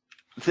know,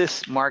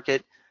 this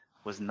market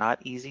was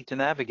not easy to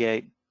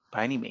navigate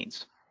by any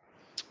means.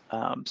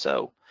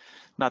 So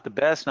not the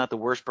best, not the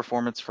worst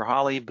performance for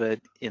Holly, but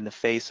in the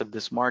face of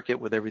this market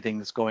with everything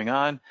that's going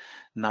on,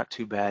 not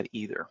too bad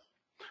either.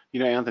 You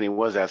know, Anthony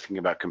was asking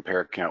about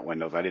compare count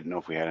windows. I didn't know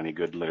if we had any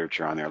good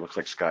literature on there. It looks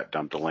like Scott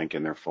dumped a link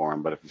in there for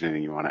him, but if there's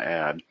anything you want to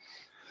add.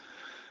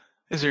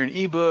 Is there an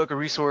ebook or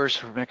resource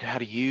for how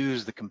to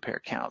use the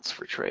compare counts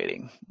for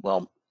trading?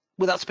 Well,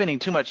 without spending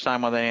too much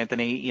time on that,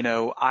 Anthony, you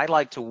know, I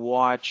like to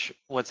watch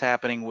what's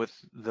happening with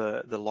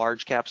the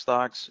large cap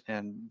stocks,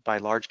 and by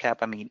large cap,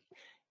 I mean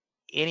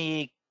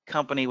any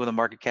company with a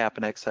market cap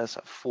in excess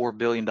of $4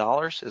 billion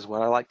is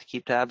what I like to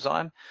keep tabs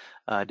on,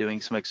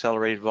 doing some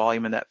accelerated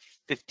volume in that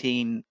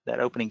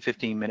opening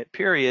 15-minute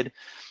period,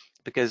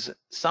 because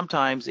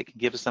sometimes it can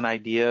give us an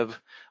idea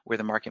of where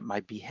the market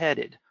might be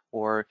headed,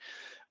 or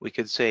we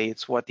could say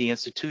it's what the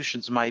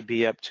institutions might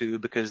be up to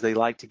because they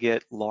like to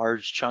get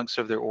large chunks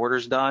of their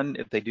orders done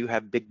if they do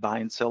have big buy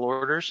and sell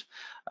orders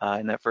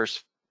in that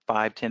first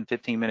 5, 10,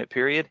 15-minute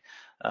period.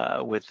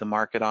 With the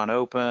market on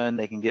open,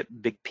 they can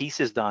get big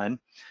pieces done,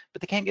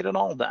 but they can't get it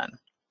all done.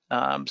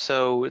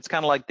 So it's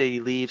kind of like they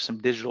leave some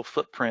digital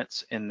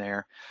footprints in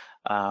there.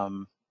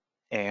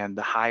 And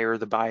the higher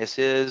the bias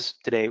is,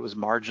 today it was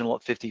marginal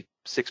at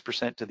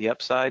 56% to the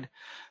upside.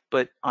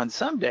 But on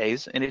some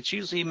days, and it's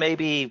usually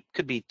maybe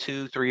could be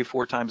 2, 3, or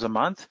 4 times a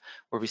month,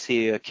 where we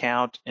see a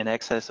count in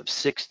excess of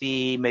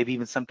 60, maybe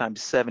even sometimes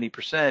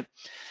 70%.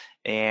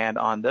 And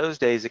on those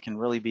days, it can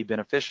really be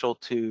beneficial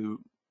to,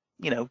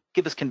 you know,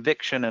 give us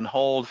conviction and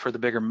hold for the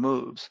bigger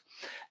moves.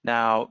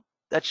 Now,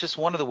 that's just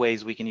one of the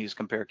ways we can use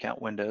compare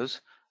count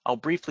windows. I'll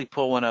briefly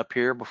pull one up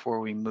here before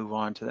we move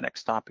on to the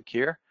next topic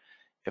here.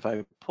 If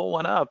I pull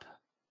one up,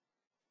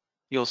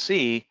 you'll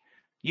see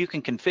you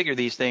can configure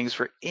these things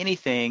for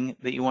anything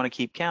that you want to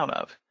keep count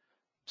of.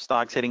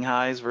 Stocks hitting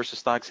highs versus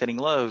stocks hitting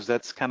lows,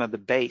 that's kind of the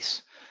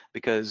base,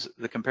 because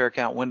the compare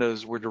count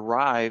windows were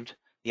derived,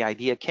 the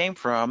idea came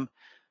from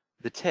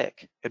the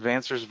tick,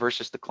 advancers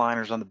versus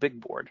decliners on the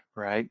big board,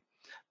 right?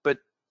 But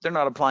they're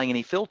not applying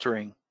any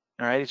filtering,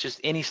 all right? It's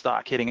just any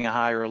stock hitting a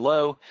high or a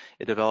low,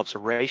 it develops a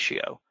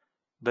ratio.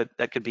 But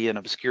that could be an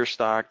obscure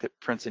stock that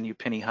prints a new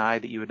penny high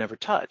that you would never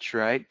touch,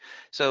 right?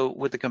 So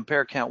with the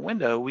compare count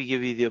window, we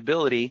give you the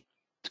ability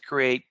to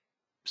create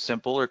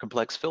simple or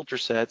complex filter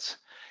sets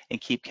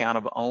and keep count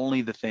of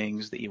only the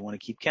things that you want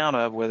to keep count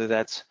of, whether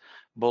that's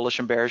bullish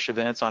and bearish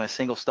events on a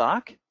single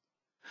stock,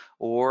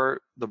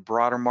 or the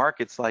broader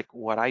markets like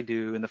what I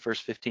do in the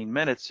first 15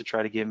 minutes to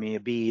try to give me a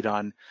bead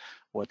on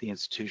what the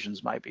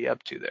institutions might be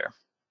up to there.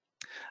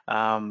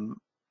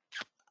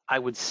 I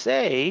would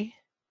say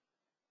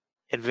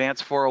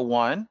Advanced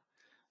 401,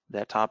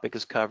 that topic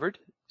is covered.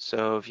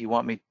 So if you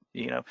want me,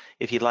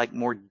 if you'd like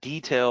more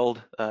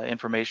detailed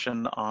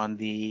information on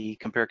the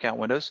compare count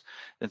windows,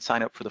 then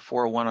sign up for the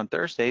 401 on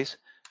Thursdays,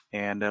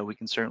 and we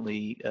can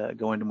certainly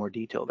go into more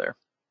detail there.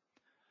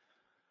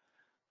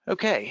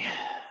 Okay,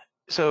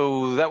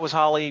 so that was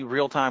Holly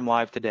real-time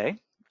live today.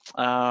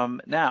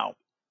 Now,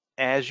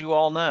 as you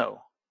all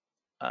know,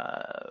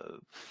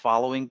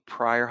 following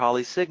prior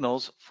Holly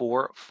signals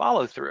for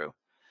follow-through,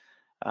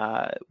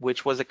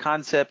 which was a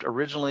concept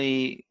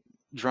originally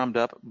drummed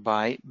up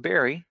by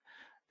Barry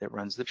that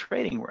runs the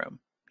trading room.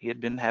 He had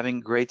been having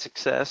great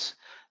success,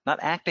 not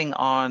acting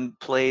on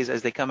plays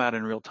as they come out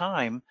in real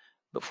time,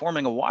 but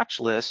forming a watch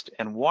list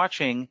and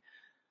watching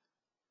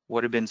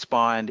what had been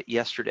spawned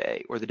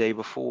yesterday or the day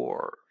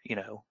before.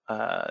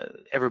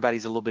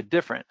 Everybody's a little bit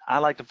different. I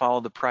like to follow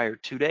the prior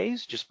 2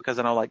 days just because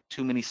I don't like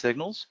too many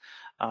signals.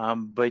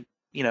 But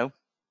you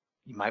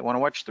might want to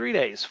watch 3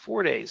 days,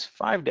 4 days,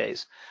 5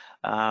 days.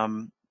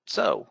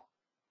 So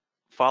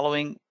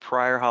following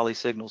prior Holly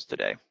signals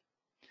today,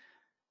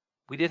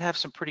 we did have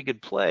some pretty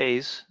good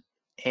plays.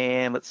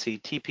 And let's see,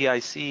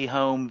 TPIC,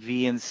 Home,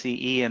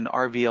 VNCE, and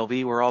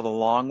RVLV were all the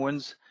long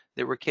ones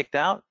that were kicked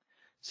out.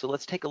 So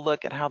let's take a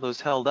look at how those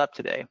held up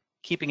today,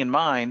 keeping in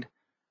mind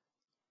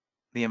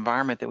the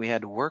environment that we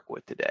had to work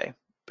with today.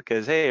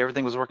 Because, hey,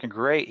 everything was working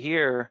great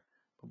here,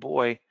 but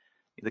boy,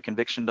 the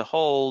conviction to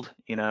hold,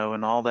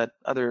 and all that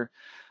other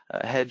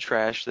head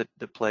trash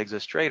that plagues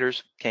us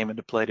traders came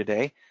into play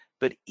today.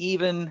 But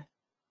even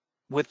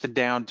with the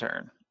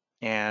downturn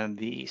and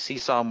the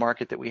seesaw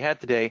market that we had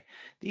today,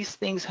 these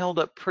things held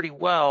up pretty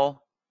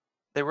well.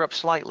 They were up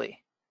slightly.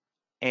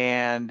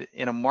 And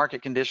in a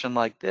market condition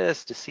like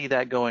this, to see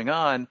that going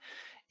on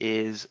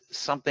is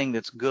something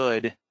that's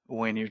good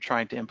when you're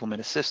trying to implement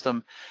a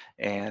system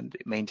and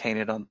maintain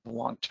it on the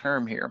long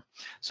term here.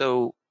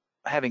 So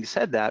having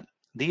said that,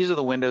 these are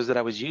the windows that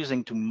I was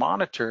using to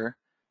monitor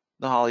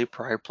the Holly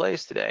prior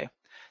plays today.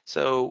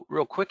 So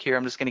real quick here,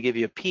 I'm just going to give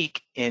you a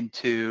peek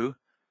into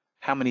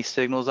how many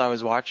signals I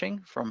was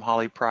watching from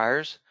Holly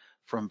priors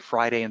from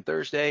Friday and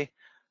Thursday.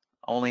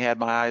 Only had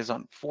my eyes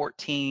on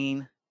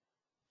 14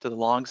 to the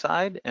long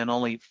side and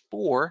only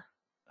 4,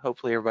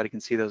 hopefully everybody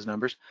can see those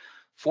numbers,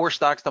 4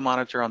 stocks to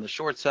monitor on the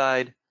short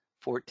side,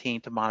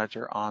 14 to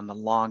monitor on the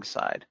long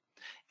side.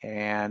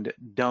 And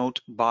don't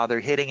bother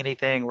hitting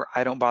anything, or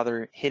I don't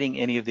bother hitting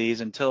any of these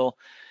until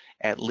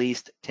at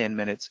least 10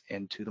 minutes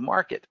into the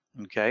market,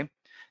 okay?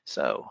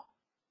 So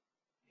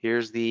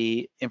here's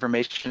the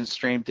information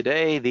stream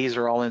today. These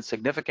are all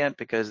insignificant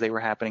because they were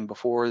happening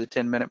before the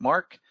 10-minute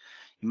mark.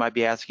 You might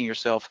be asking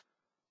yourself,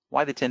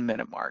 why the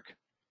 10-minute mark?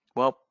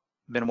 Well,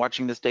 been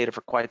watching this data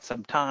for quite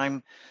some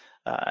time.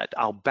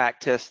 I'll back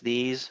test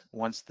these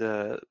once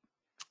the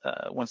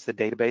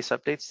database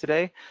updates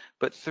today.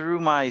 But through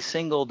my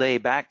single day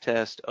back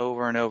test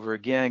over and over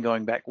again,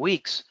 going back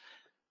weeks,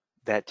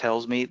 that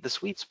tells me the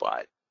sweet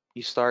spot.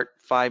 You start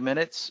 5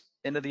 minutes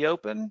into the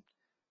open,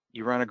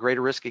 you run a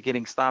greater risk of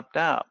getting stopped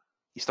out.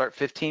 You start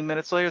 15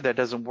 minutes later, that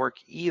doesn't work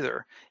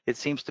either. It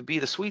seems to be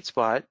the sweet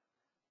spot.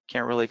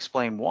 Can't really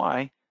explain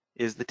why,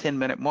 is the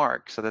 10-minute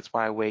mark. So that's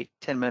why I wait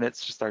 10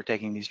 minutes to start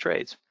taking these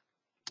trades.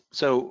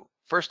 So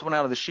first one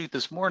out of the chute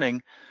this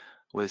morning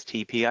was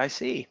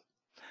TPIC.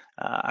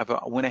 I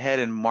went ahead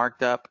and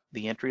marked up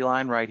the entry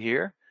line right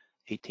here,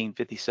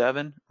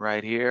 1857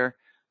 right here,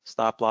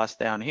 stop loss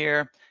down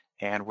here,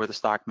 and where the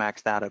stock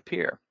maxed out up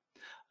here.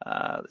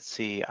 Let's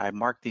see, I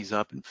marked these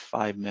up in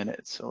 5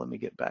 minutes, so let me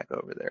get back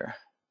over there.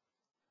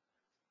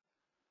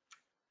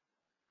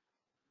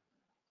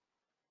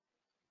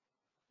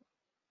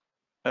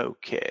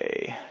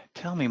 Okay,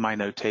 tell me my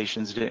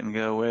notations didn't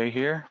go away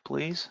here,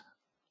 please.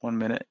 1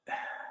 minute.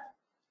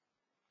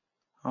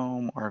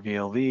 Home,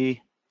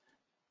 RVLV.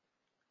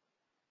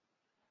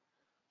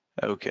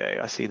 Okay,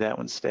 I see that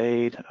one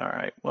stayed. All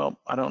right, well,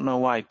 I don't know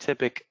why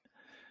Typic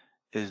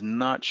is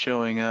not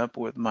showing up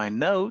with my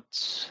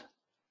notes.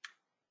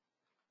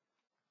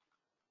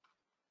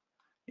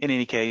 In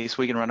any case,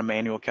 we can run a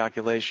manual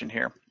calculation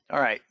here.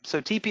 All right,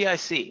 so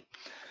TPIC,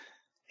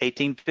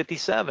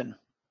 1857.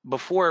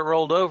 Before it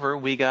rolled over,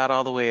 we got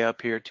all the way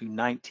up here to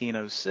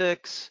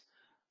 1906.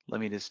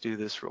 Let me just do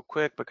this real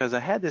quick because I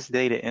had this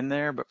data in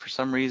there, but for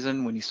some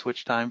reason, when you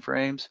switch time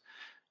frames,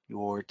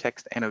 your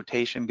text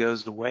annotation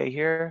goes away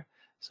here.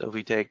 So if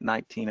we take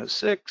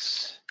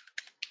 1906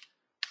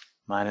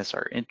 minus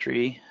our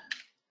entry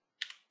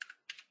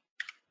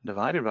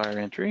divided by our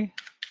entry,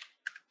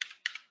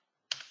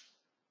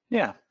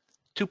 Yeah,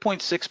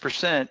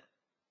 2.6%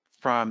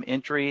 from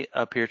entry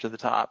up here to the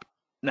top.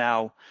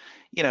 Now,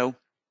 you know,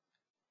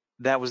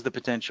 that was the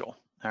potential.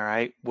 All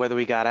right, whether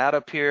we got out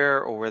up here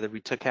or whether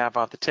we took half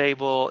off the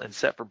table and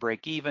set for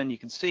break even, you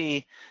can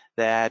see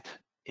that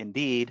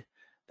indeed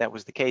that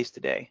was the case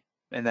today.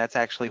 And that's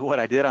actually what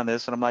I did on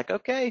this. And I'm like,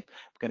 okay, I'm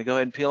going to go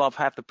ahead and peel off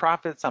half the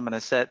profits. I'm going to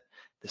set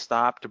the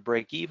stop to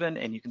break even.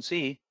 And you can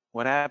see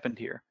what happened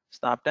here.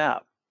 Stopped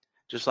out,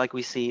 just like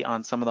we see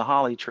on some of the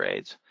Holly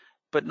trades.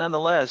 But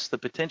nonetheless, the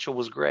potential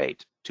was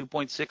great.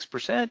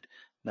 2.6%,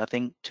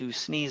 nothing to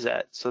sneeze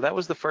at. So that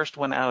was the first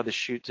one out of the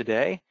chute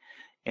today.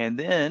 And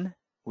then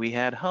we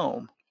had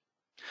home,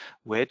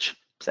 which,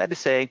 sad to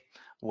say,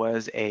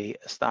 was a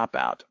stop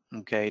out,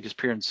 okay, just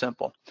pure and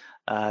simple.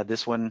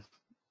 This one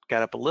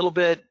got up a little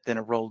bit, then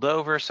it rolled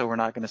over, so we're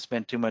not going to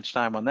spend too much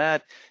time on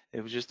that.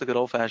 It was just a good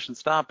old-fashioned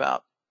stop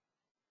out.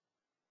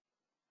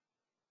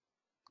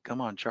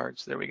 Come on,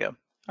 charts, there we go.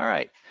 All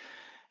right,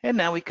 and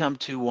now we come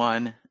to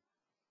one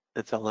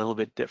that's a little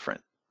bit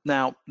different.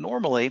 Now,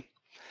 normally,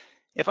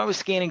 if I was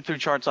scanning through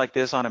charts like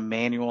this on a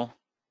manual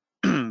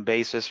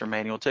basis or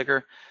manual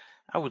ticker,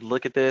 I would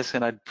look at this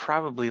and I'd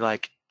probably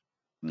like,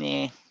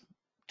 nah,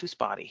 too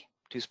spotty.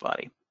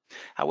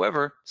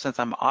 However, since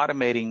I'm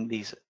automating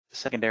these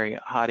secondary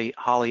Holly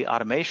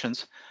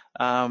automations,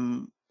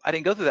 I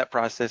didn't go through that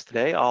process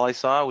today. All I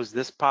saw was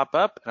this pop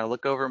up, and I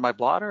look over at my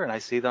blotter and I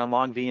see that I'm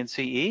long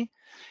VNCE,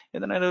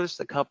 and then I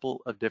noticed a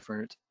couple of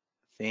different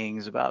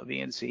things about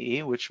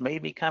VNCE, which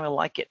made me kind of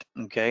like it,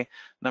 okay?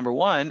 Number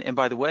one, and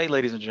by the way,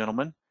 ladies and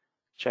gentlemen,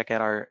 check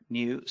out our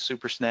new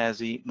super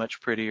snazzy,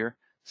 much prettier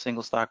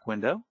single stock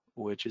window,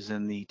 which is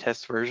in the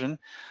test version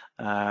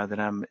that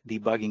I'm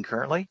debugging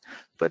currently,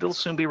 but it'll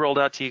soon be rolled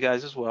out to you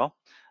guys as well.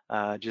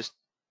 Just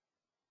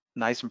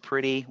nice and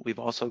pretty. We've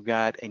also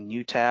got a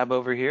new tab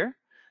over here,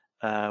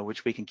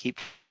 which we can keep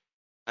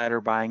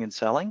buying and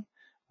selling,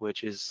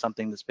 which is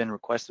something that's been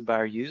requested by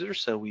our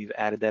users, so we've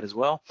added that as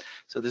well.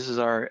 So this is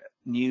our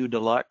new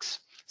deluxe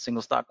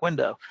single stock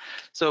window.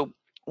 So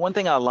one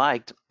thing I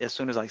liked as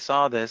soon as I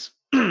saw this,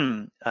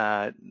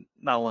 not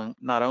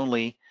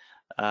only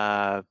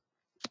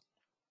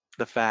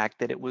the fact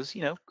that it was,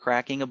 you know,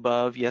 cracking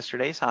above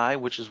yesterday's high,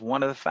 which is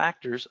one of the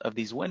factors of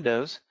these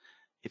windows.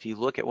 If you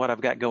look at what I've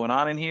got going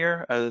on in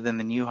here, other than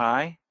the new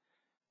high,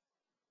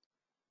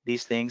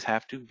 these things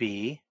have to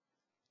be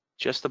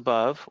just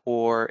above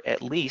or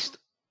at least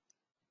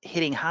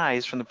hitting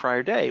highs from the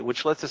prior day,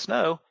 which lets us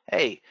know,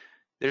 hey,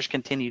 there's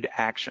continued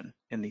action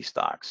in these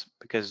stocks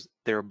because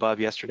they're above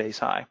yesterday's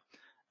high.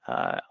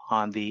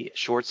 On the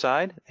short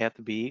side, they have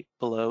to be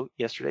below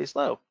yesterday's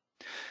low.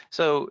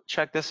 So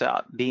check this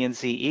out,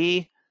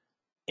 DNCE,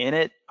 in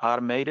it,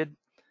 automated,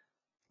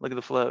 look at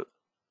the float,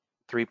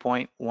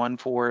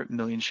 3.14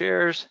 million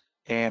shares.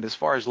 And as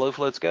far as low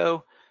floats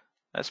go,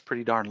 that's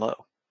pretty darn low.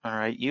 All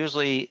right,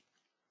 usually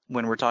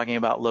when we're talking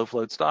about low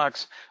float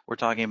stocks, we're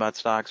talking about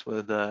stocks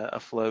with a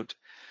float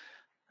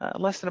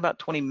less than about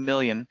 20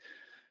 million.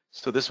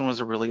 So this one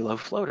was a really low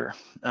floater.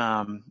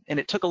 And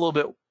it took a little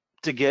bit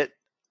to get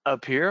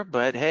up here,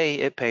 but hey,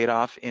 it paid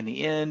off in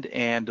the end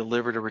and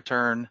delivered a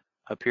return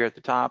up here at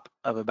the top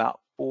of about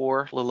a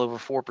little over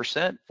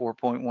 4%,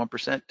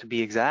 4.1% to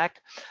be exact.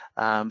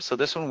 So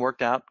this one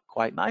worked out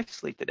quite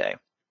nicely today.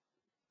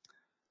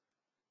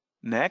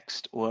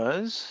 Next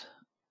was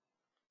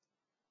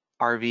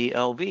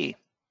RVLV.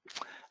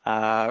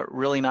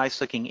 Really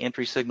nice looking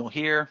entry signal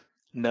here.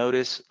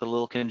 Notice the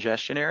little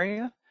congestion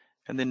area,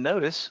 and then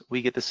notice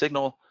we get the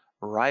signal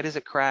right as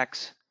it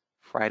cracks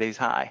Friday's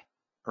high,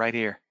 right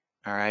here.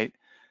 All right,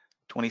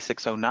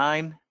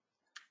 2609.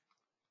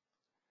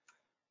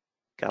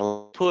 Got a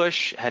little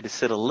push, had to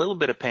sit a little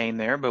bit of pain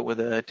there, but with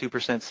a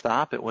 2%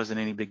 stop, it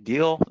wasn't any big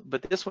deal.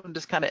 But this one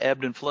just kind of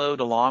ebbed and flowed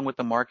along with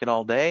the market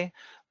all day.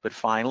 But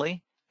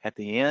finally, at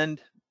the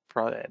end,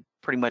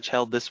 pretty much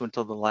held this one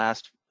till the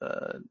last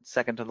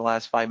second to the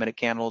last 5-minute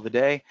candle of the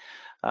day.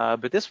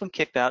 But this one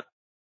kicked out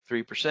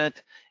 3%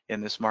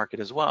 in this market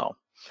as well.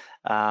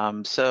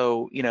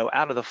 So, you know,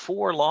 out of the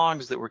 4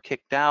 longs that were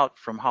kicked out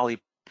from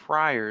Holly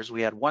priors,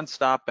 we had 1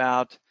 stop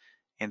out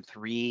and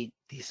 3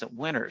 decent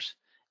winners.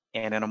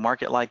 And in a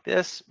market like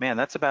this, man,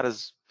 that's about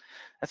as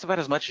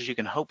much as you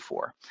can hope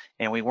for.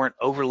 And we weren't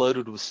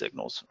overloaded with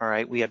signals. All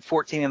right, we had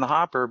 14 in the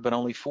hopper, but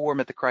only 4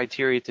 met the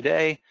criteria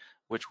today,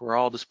 which were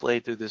all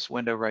displayed through this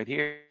window right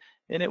here.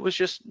 And it was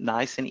just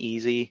nice and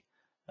easy.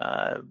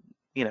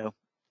 You know,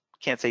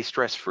 can't say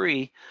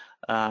stress-free,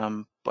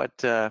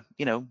 but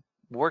you know,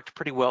 worked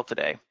pretty well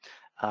today.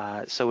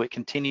 So it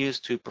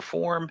continues to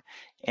perform.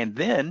 And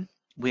then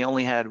we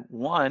only had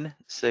 1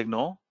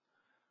 signal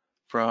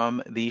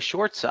from the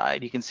short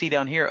side. You can see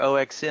down here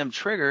OXM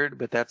triggered,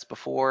 but that's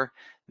before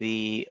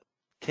the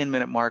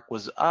 10-minute mark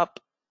was up.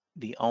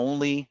 The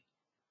only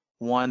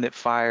one that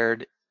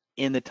fired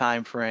in the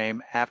time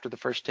frame after the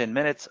first 10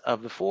 minutes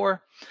of the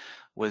 4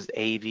 was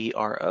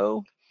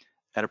AVRO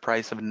at a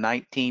price of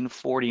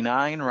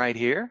 $19.49 right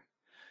here.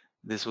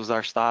 This was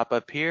our stop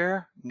up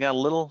here. Got a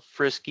little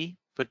frisky,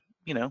 but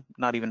you know,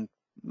 not even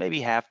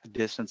maybe half the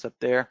distance up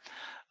there.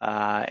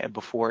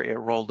 before it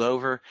rolled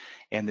over,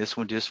 and this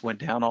one just went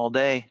down all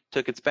day,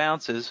 took its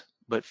bounces,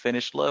 but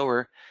finished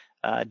lower.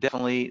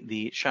 Definitely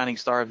the shining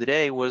star of the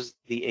day was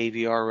the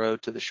AVR row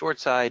to the short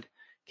side,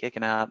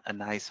 kicking out a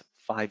nice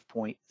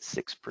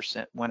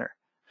 5.6% winner.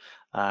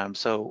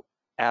 So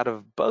out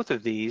of both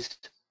of these,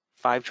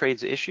 5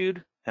 trades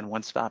issued and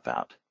 1 stop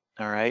out.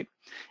 All right.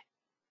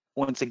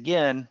 Once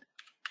again,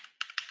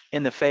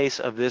 in the face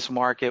of this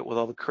market with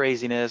all the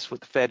craziness, with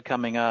the Fed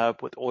coming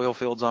up, with oil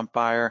fields on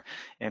fire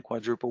and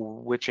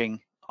quadruple witching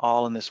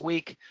all in this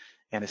week,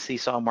 and a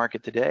seesaw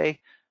market today,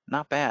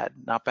 not bad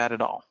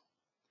at all.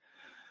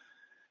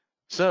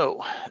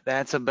 So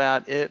that's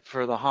about it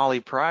for the Holly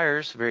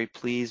priors. Very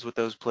pleased with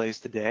those plays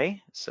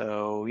today.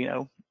 So, you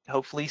know,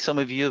 hopefully some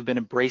of you have been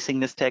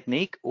embracing this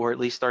technique, or at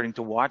least starting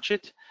to watch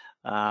it.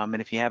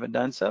 And if you haven't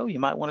done so, you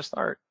might want to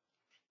start.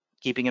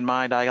 Keeping in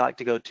mind, I like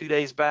to go 2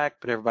 days back,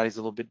 but everybody's a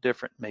little bit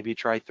different. Maybe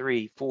try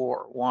 3,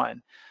 4,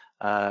 1,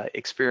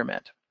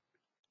 experiment.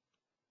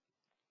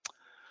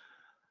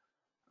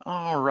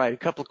 All right, a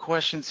couple of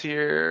questions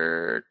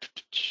here.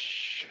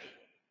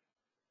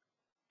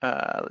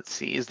 Let's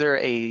see, is there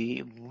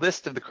a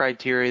list of the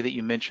criteria that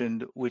you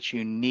mentioned which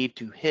you need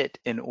to hit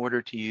in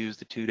order to use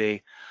the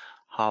 2-day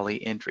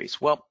Holly entries?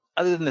 Well,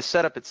 other than the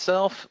setup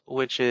itself,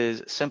 which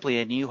is simply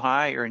a new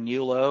high or a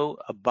new low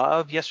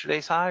above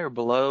yesterday's high or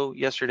below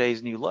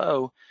yesterday's new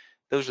low,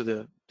 those are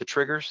the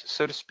triggers,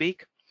 so to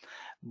speak.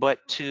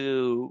 But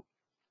to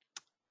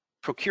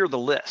procure the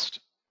list,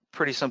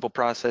 pretty simple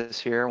process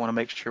here. I want to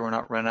make sure we're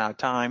not running out of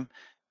time.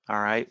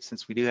 All right,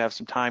 since we do have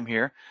some time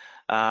here.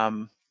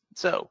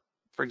 So,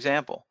 for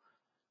example,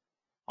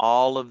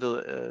 all of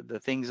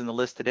the things in the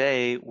list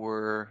today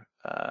were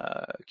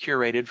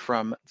curated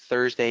from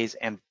Thursday's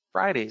and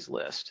Friday's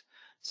list.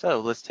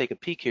 So let's take a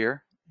peek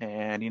here.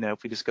 And, you know,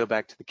 if we just go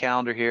back to the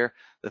calendar here,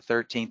 the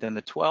 13th and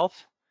the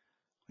 12th,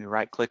 we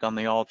right click on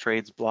the all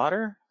trades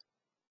blotter,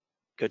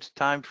 go to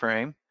time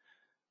frame,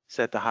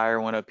 set the higher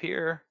one up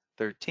here,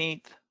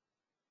 13th,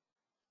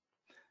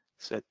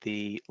 set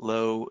the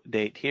low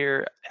date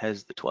here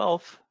as the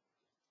 12th,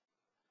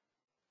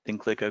 then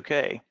click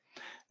OK.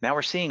 Now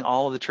we're seeing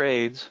all of the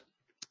trades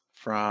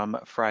from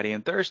Friday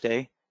and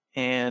Thursday,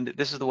 and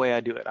this is the way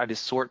I do it. I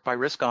just sort by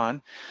risk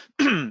on,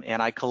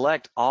 and I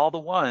collect all the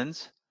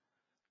ones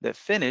that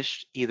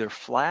finished either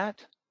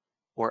flat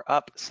or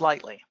up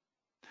slightly.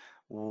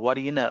 What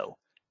do you know?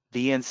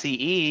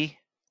 VNCE,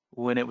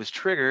 when it was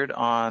triggered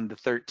on the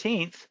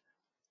 13th,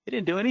 it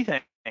didn't do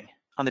anything.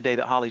 On the day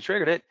that Holly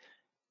triggered it,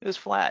 it was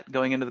flat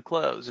going into the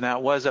close. Now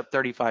it was up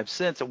 35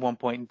 cents at one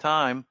point in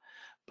time,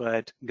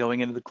 but going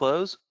into the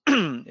close,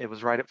 it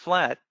was right at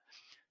flat.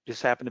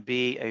 Just happened to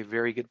be a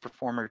very good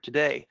performer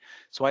today.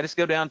 So I just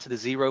go down to the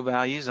 0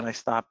 values and I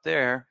stop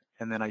there,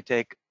 and then I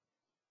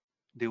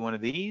do one of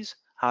these,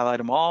 highlight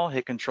them all,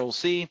 hit Control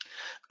C,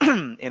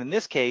 and in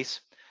this case,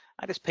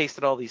 I just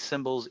pasted all these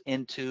symbols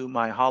into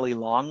my Holly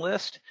long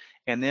list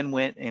and then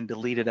went and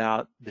deleted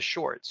out the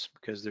shorts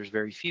because there's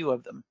very few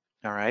of them.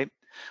 All right.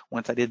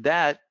 Once I did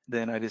that,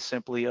 then I just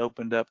simply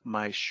opened up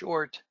my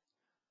short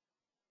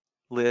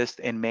list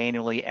and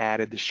manually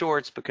added the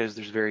shorts because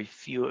there's very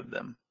few of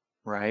them,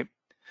 right?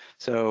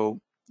 So,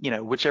 you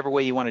know, whichever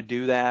way you want to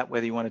do that,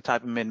 whether you want to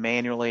type them in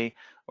manually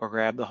or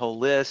grab the whole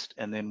list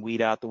and then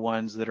weed out the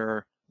ones that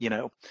are, you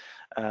know,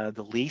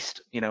 the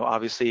least, you know,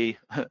 obviously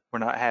we're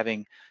not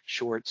having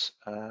shorts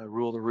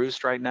rule the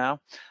roost right now.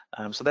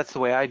 So that's the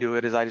way I do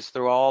it, is I just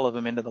throw all of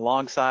them into the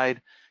long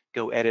side,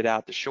 go edit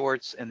out the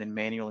shorts, and then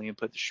manually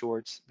input the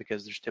shorts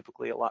because there's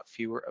typically a lot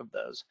fewer of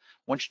those.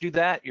 Once you do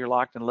that, you're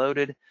locked and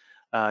loaded.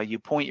 You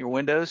point your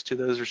windows to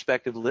those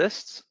respective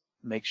lists,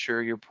 make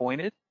sure you're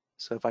pointed.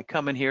 So if I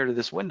come in here to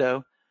this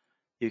window,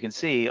 you can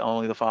see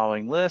only the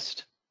following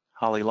list,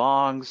 Holly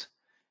longs,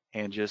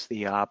 and just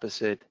the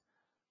opposite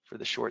for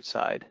the short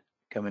side.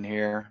 Come in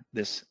here,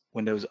 this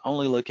window is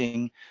only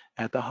looking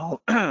at the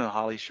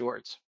Holly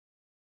shorts.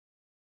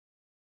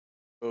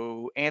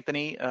 So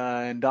Anthony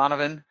and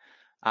Donovan,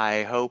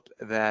 I hope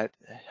that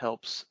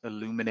helps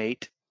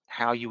illuminate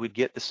how you would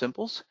get the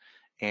symbols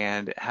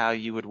and how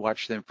you would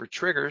watch them for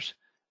triggers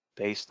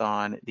based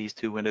on these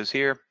 2 windows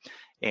here.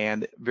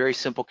 And very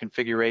simple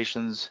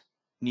configurations.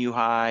 New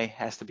high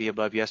has to be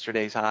above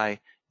yesterday's high.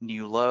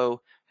 New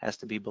low has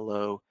to be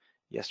below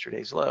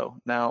yesterday's low.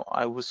 Now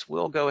I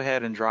will go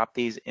ahead and drop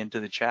these into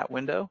the chat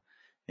window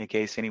in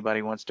case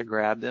anybody wants to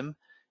grab them,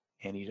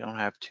 and you don't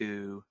have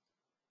to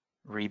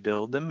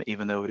rebuild them,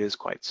 even though it is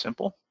quite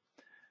simple.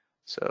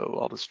 So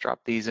I'll just drop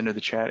these into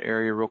the chat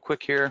area real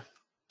quick here.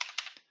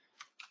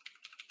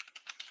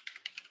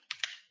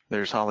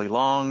 There's Holly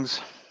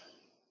longs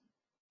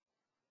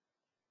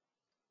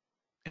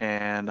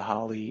and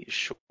Holly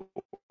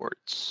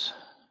shorts.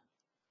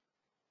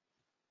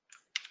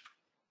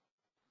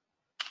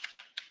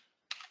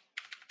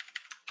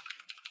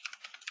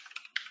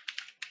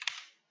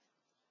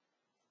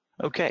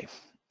 Okay,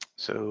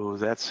 so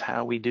that's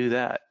how we do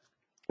that.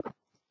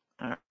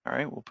 All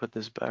right, we'll put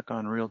this back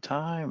on real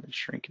time and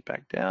shrink it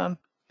back down.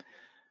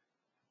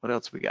 What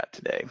else we got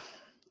today?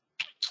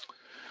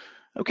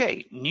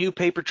 Okay, new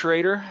paper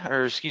trader,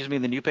 or excuse me,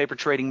 the new paper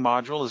trading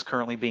module is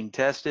currently being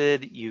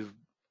tested. You've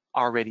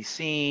already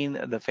seen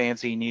the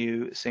fancy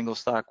new single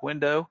stock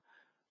window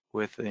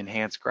with the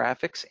enhanced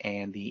graphics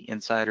and the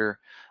insider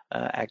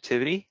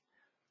activity.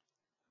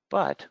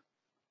 But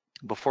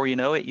before you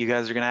know it, you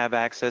guys are going to have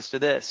access to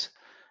this.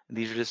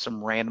 These are just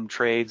some random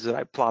trades that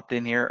I plopped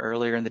in here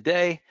earlier in the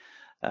day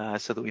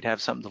so that we'd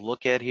have something to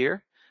look at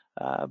here.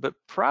 But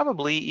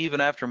probably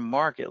even after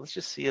market, let's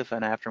just see if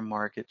an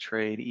aftermarket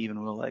trade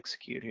even will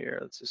execute here.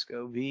 Let's just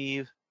go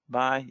VIV,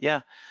 buy.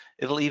 Yeah,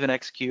 it'll even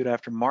execute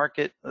after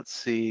market. Let's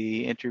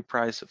see, entry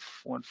price of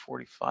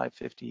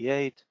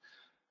 145.58.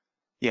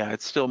 Yeah,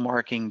 it's still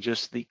marking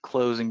just the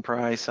closing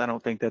price. I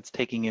don't think that's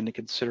taking into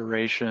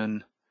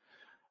consideration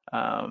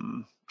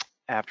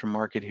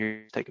aftermarket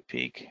here. Take a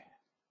peek.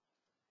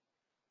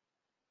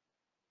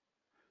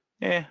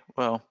 Yeah,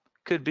 well,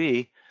 could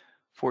be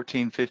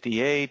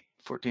 1458,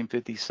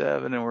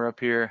 1457, and we're up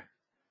here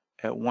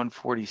at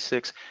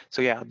 146.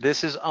 So yeah,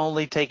 this is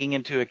only taking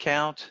into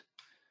account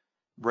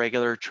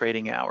regular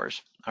trading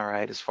hours, all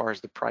right, as far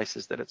as the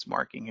prices that it's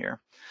marking here.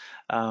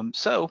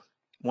 So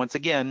once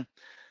again,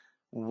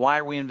 why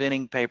are we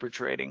inventing paper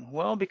trading?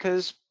 Well,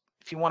 because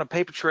if you want a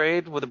paper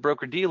trade with a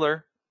broker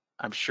dealer,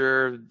 I'm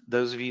sure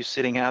those of you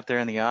sitting out there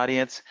in the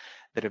audience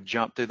that have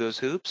jumped through those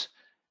hoops,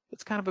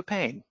 it's kind of a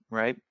pain,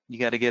 right? You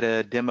got to get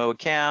a demo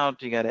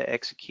account, you got to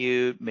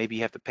execute, maybe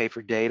you have to pay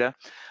for data.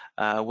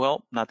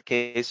 Well, not the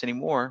case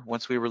anymore.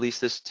 Once we release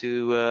this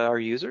to our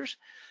users,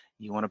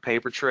 you want a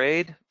paper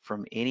trade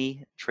from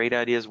any Trade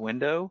Ideas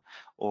window,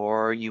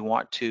 or you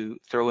want to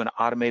throw an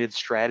automated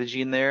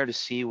strategy in there to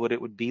see what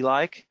it would be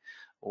like,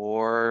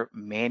 or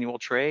manual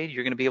trade,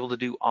 you're going to be able to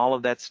do all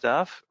of that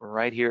stuff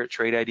right here at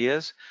Trade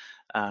Ideas.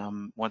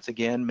 Once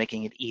again,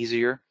 making it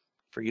easier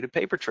for you to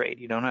paper trade.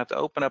 You don't have to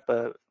open up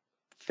a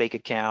fake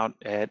account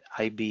at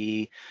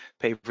IB,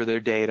 pay for their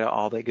data,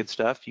 all that good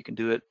stuff. You can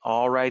do it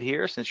all right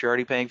here. Since you're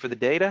already paying for the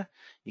data,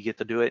 you get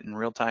to do it in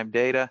real-time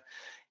data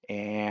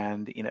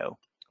and, you know,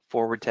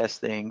 forward test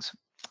things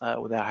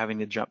without having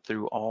to jump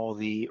through all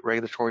the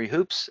regulatory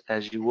hoops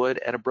as you would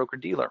at a broker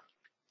dealer.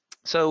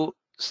 So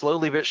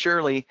slowly but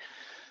surely,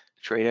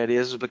 Trade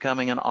Ideas is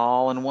becoming an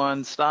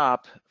all-in-one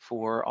stop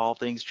for all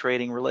things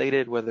trading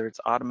related, whether it's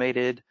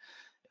automated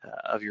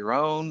of your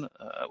own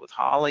with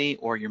Holly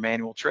or your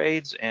manual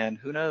trades, and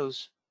who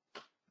knows,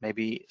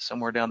 maybe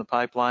somewhere down the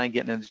pipeline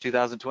getting into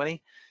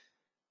 2020,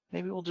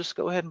 maybe we'll just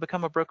go ahead and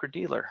become a broker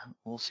dealer.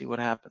 We'll see what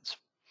happens.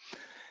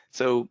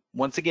 So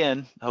once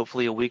again,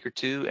 hopefully a week or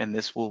two, and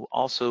this will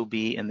also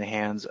be in the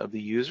hands of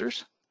the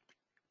users.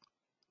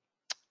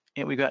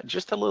 And we've got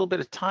just a little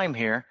bit of time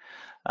here.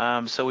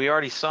 So we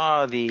already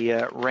saw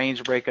the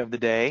range break of the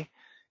day.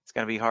 It's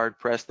going to be hard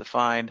pressed to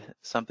find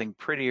something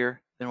prettier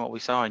than what we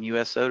saw in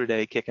USO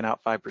today, kicking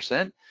out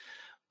 5%.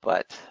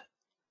 But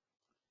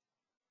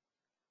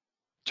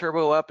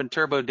turbo up and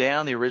turbo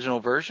down, the original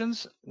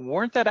versions,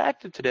 weren't that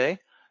active today,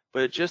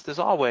 but just as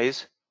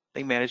always,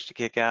 they managed to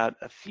kick out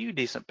a few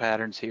decent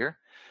patterns here.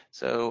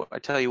 So I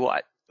tell you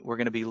what, we're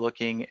going to be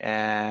looking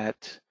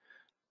at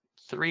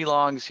 3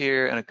 longs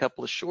here and a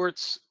couple of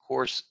shorts. Of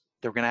course,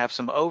 they're going to have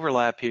some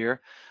overlap here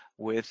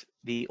with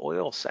the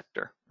oil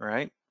sector,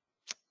 right?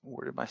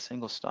 Where did my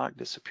single stock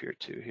disappear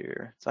to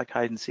here? It's like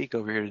hide and seek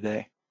over here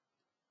today.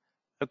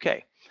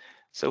 Okay,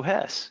 so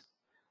Hess.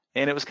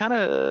 And it was kind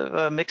of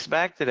a mixed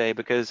bag today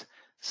because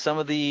some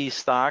of the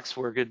stocks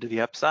were good to the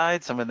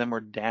upside, some of them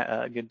were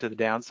good to the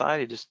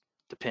downside. It just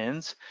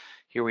depends.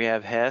 Here we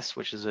have Hess,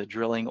 which is a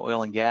drilling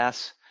oil and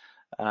gas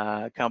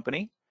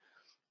company.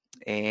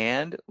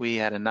 And we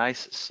had a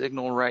nice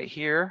signal right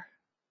here.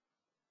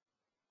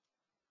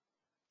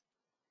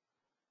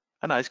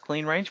 A nice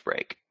clean range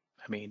break.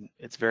 I mean,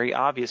 it's very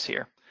obvious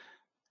here.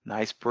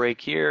 Nice break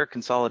here,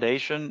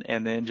 consolidation,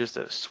 and then just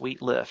a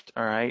sweet lift,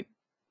 all right?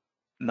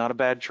 Not a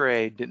bad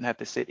trade. Didn't have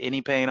to sit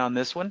any pain on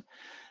this one.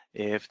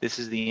 If this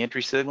is the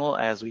entry signal,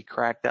 as we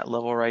crack that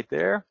level right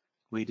there,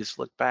 we just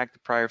look back the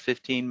prior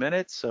 15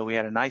 minutes. So we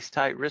had a nice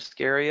tight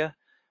risk area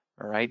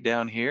right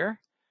down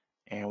here,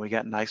 and we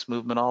got nice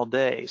movement all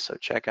day. So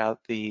check out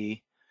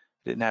didn't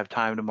have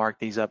time to mark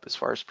these up as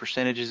far as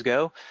percentages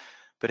go,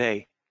 but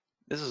hey,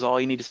 this is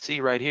all you need to see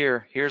right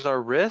here. Here's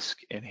our risk,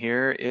 and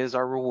here is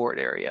our reward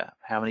area.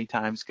 How many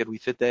times could we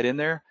fit that in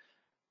there?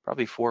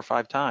 Probably 4 or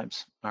 5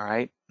 times, all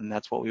right? And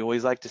that's what we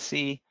always like to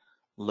see.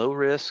 Low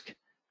risk,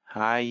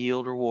 high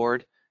yield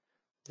reward.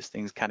 This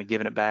thing's kind of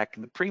giving it back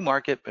in the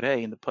pre-market, but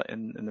hey, in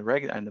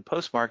the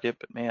post-market,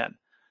 but man,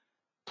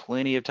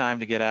 plenty of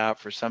time to get out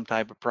for some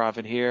type of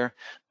profit here.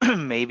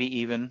 Maybe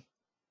even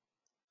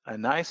a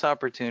nice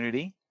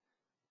opportunity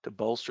to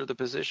bolster the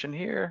position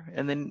here.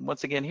 And then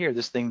once again here,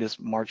 this thing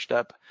just marched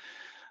up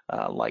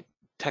like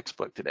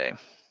textbook today.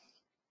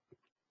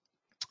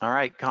 All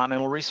right,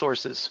 Continental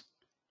Resources.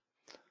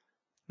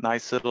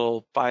 Nice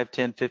little 5,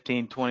 10,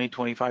 15, 20,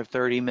 25,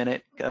 30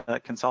 minute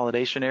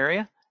consolidation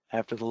area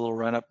after the little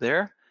run up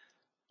there.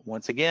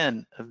 Once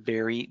again, a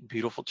very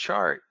beautiful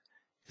chart,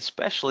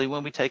 especially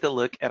when we take a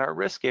look at our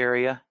risk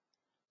area.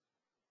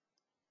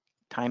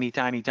 Tiny,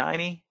 tiny,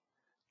 tiny,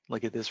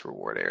 Look at this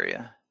reward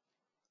area.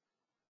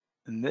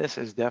 And this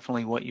is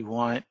definitely what you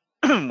want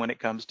when it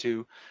comes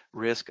to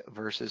risk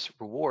versus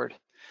reward.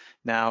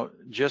 Now,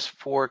 just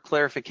for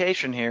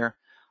clarification here,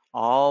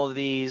 all of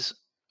these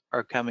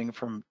are coming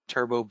from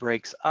turbo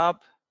breaks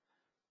up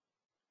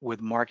with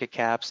market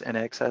caps in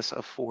excess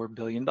of $4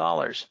 billion.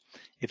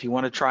 If you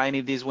want to try any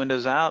of these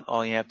windows out,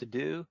 all you have to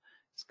do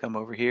is come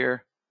over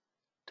here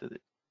to the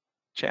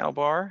channel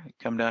bar,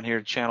 come down here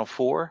to channel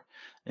 4,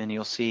 and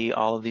you'll see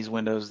all of these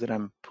windows that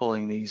I'm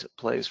pulling these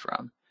plays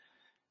from.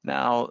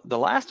 Now, the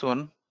last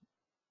one,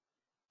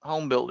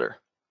 Home Builder,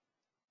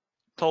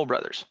 Toll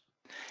Brothers.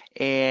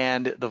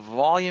 And the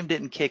volume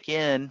didn't kick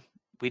in.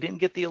 We didn't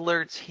get the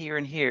alerts here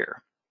and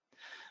here.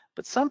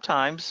 But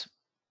sometimes,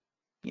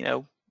 you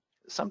know,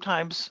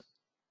 sometimes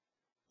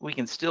we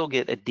can still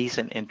get a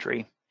decent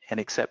entry and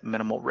accept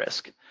minimal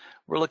risk.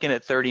 We're looking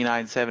at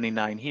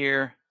 39.79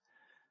 here.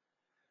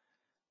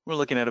 We're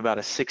looking at about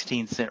a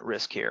 16-cent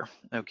risk here,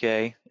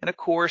 okay? And of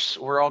course,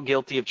 we're all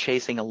guilty of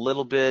chasing a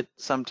little bit.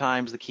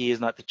 Sometimes the key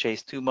is not to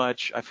chase too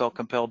much. I felt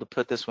compelled to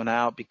put this one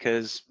out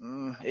because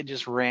it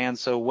just ran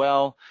so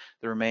well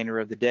the remainder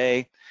of the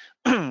day.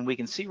 We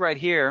can see right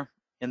here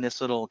in this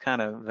little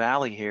kind of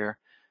valley here,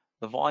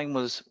 the volume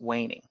was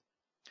waning.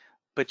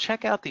 But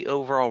check out the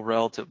overall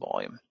relative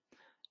volume.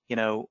 You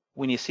know,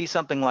 when you see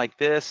something like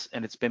this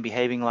and it's been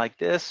behaving like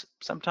this,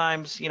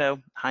 sometimes, you know,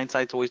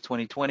 hindsight's always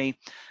 20/20,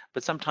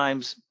 but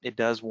sometimes it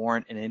does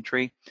warrant an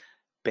entry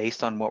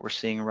based on what we're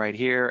seeing right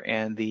here.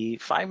 And the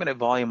 5-minute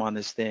volume on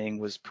this thing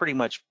was pretty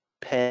much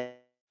pegged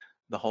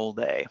the whole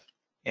day.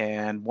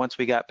 And once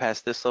we got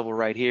past this level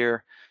right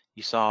here,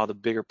 you saw the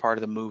bigger part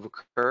of the move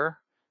occur.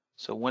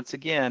 So once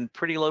again,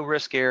 pretty low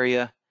risk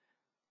area,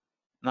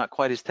 not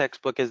quite as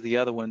textbook as the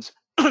other ones,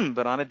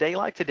 but on a day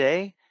like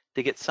today,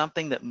 to get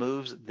something that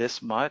moves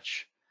this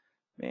much,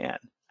 man,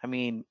 I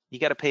mean, you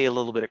got to pay a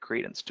little bit of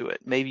credence to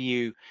it. Maybe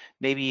you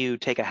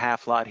take a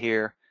half lot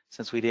here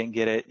since we didn't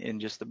get it in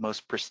just the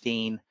most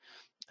pristine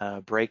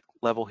break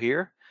level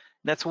here.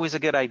 That's always a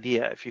good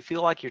idea. If you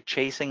feel like you're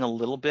chasing a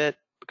little bit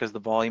because the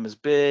volume is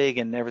big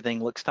and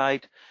everything looks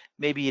tight,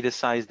 maybe you just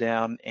size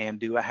down and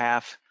do a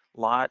half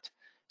lot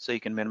so you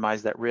can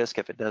minimize that risk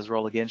if it does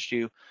roll against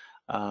you.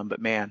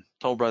 But man,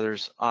 Toll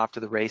Brothers off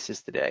to the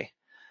races today.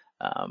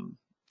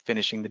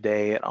 Finishing the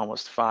day at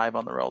almost 5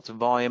 on the relative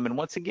volume. And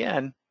once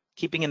again,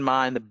 keeping in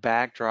mind the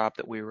backdrop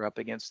that we were up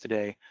against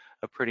today,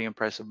 a pretty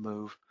impressive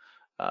move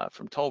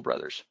from Toll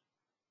Brothers.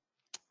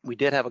 We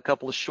did have a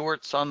couple of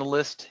shorts on the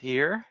list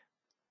here.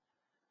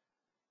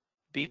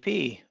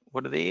 BP,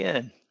 what are they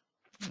in?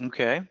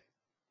 Okay,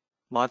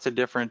 lots of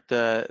different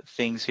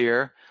things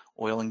here.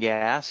 Oil and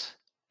gas,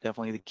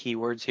 definitely the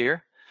keywords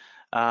here.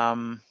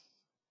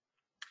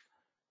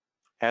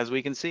 As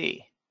we can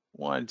see,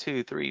 1,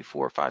 2, 3,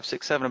 4, 5,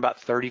 6, 7, about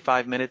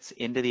 35 minutes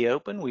into the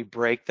open, we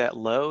break that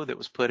low that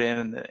was put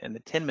in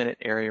the 10-minute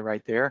area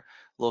right there. A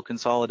little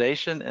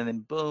consolidation, and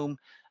then boom,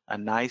 a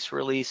nice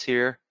release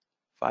here,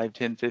 5,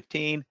 10,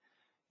 15.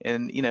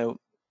 And you know,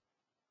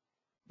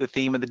 the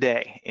theme of the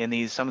day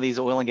in some of these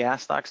oil and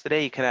gas stocks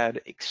today, you could have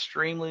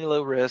extremely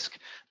low risk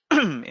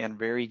and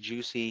very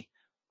juicy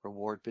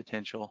reward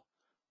potential.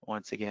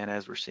 Once again,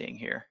 as we're seeing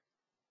here,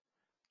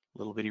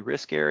 little bitty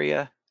risk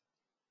area,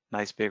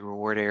 nice big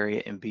reward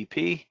area in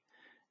BP.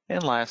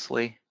 And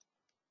lastly,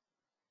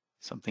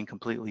 something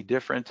completely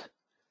different,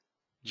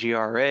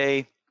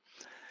 GRA.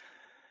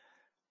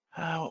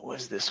 What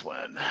was this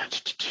one?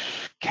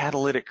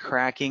 Catalytic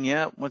cracking.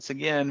 Yeah, once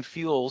again,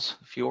 fuel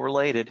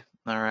related.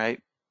 All right.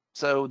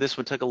 So this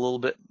one took a little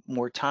bit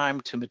more time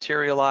to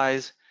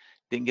materialize.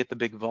 Didn't get the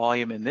big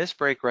volume in this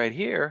break right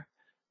here,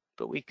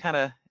 but we kind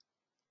of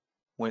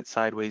went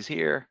sideways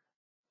here.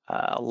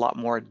 A lot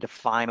more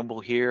definable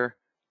here.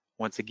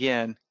 Once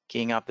again,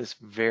 keying out this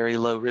very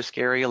low risk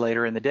area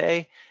later in the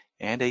day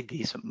and a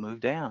decent move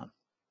down.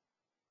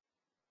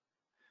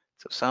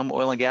 So some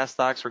oil and gas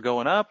stocks were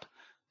going up,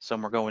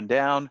 some were going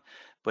down,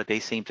 but they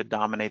seem to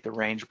dominate the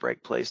range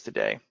break plays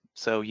today.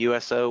 So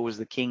USO was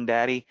the king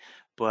daddy,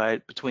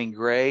 but between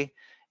gray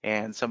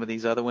and some of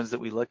these other ones that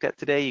we looked at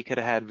today, you could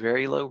have had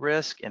very low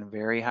risk and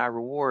very high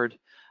reward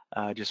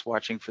just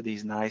watching for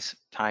these nice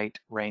tight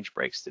range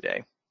breaks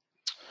today.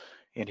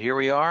 And here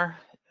we are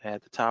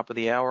at the top of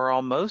the hour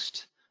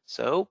almost.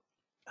 So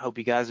I hope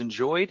you guys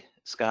enjoyed.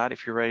 Scott,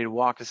 if you're ready to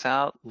walk us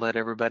out, let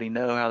everybody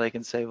know how they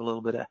can save a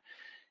little bit of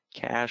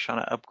cash on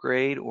an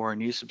upgrade or a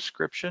new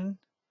subscription,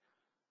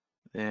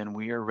 then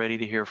we are ready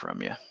to hear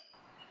from you.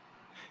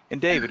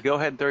 And David, go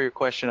ahead and throw your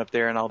question up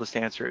there and I'll just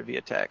answer it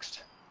via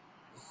text.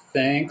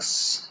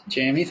 Thanks,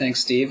 Jamie. Thanks,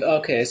 Steve.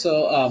 Okay,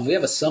 so we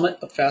have a summit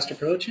fast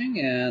approaching,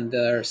 and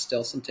there are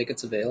still some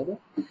tickets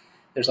available.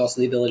 There's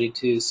also the ability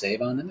to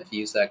save on them if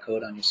you use that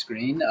code on your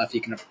screen. If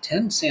you can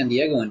attend San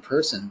Diego in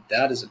person,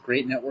 that is a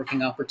great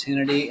networking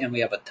opportunity, and we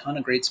have a ton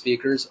of great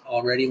speakers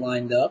already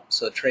lined up.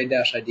 So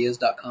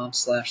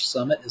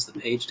trade-ideas.com/summit is the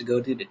page to go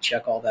to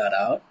check all that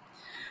out.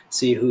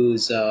 See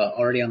who's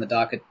already on the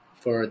docket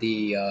for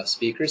the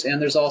speakers.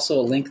 And there's also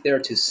a link there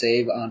to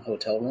save on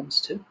hotel rooms,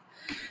 too.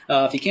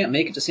 If you can't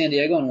make it to San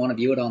Diego and want to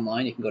view it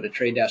online, you can go to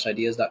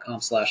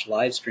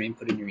trade-ideas.com/livestream,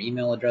 put in your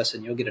email address,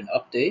 and you'll get an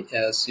update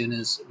as soon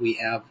as we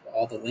have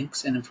all the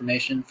links and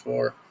information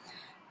for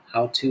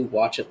how to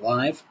watch it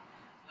live.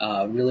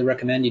 Really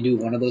recommend you do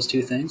one of those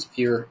two things. If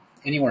you're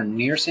anywhere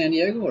near San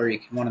Diego or you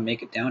want to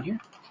make it down here,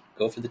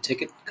 go for the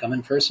ticket, come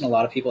in person. A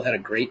lot of people had a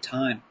great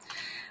time.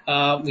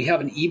 We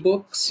have an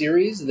ebook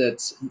series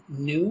that's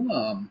new.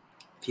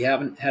 If you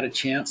haven't had a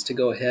chance to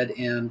go ahead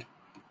and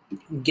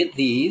get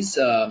these,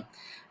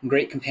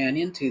 great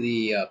companion to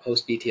the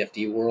post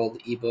BTFD world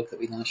ebook that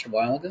we launched a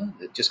while ago.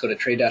 Just go to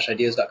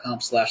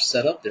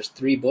trade-ideas.com/setup. There's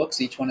 3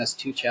 books. Each one has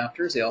 2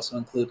 chapters. They also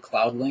include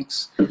cloud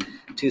links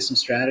to some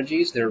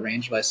strategies. They're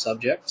arranged by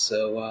subject,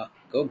 so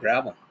go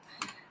grab them.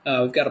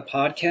 We've got a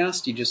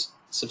podcast. You just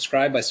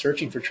subscribe by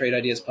searching for Trade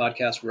Ideas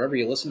Podcast wherever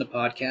you listen to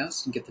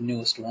podcasts and get the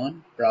newest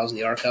one. Browse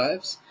the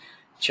archives.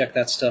 Check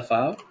that stuff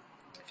out.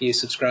 If you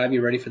subscribe,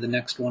 you're ready for the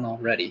next one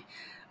already.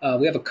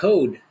 We have a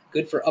code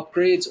good for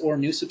upgrades or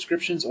new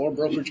subscriptions or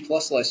Brokerage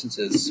Plus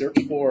licenses.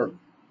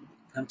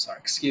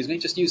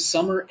 Just use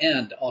Summer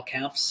End, all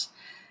caps,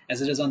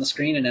 as it is on the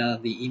screen,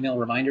 and the email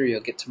reminder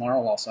you'll get tomorrow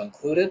will also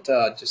include it.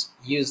 Just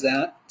use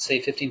that.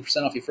 Save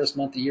 15% off your first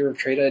month, a year of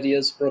Trade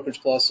Ideas,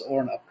 Brokerage Plus,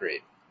 or an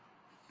upgrade.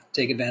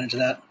 Take advantage of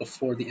that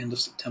before the end of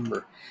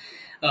September.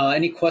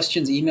 Any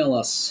questions, email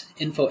us,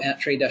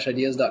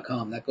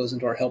 info@trade-ideas.com. That goes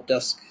into our help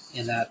desk,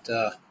 and that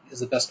is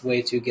the best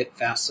way to get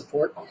fast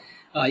support.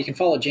 You can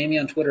follow Jamie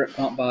on Twitter at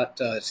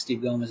QuantBot.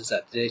 Steve Gomez is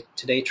at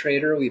Today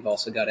Trader. We've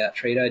also got at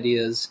Trade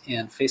Ideas,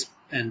 and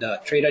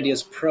Trade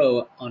Ideas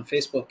Pro on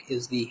Facebook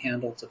is the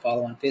handle to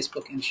follow on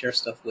Facebook and share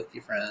stuff with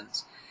your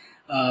friends.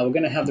 We're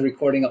going to have the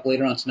recording up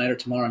later on tonight or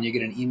tomorrow, and you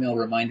get an email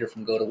reminder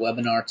from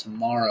GoToWebinar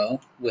tomorrow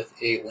with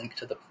a link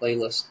to the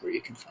playlist where you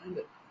can find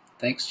it.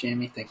 Thanks,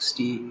 Jamie. Thanks,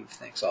 Steve.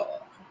 Thanks,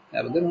 all.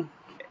 Have a good one.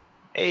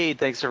 Hey,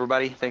 thanks,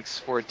 everybody. Thanks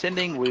for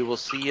attending. We will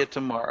see you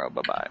tomorrow.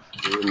 Bye-bye.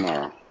 See you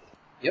tomorrow.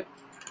 Yep.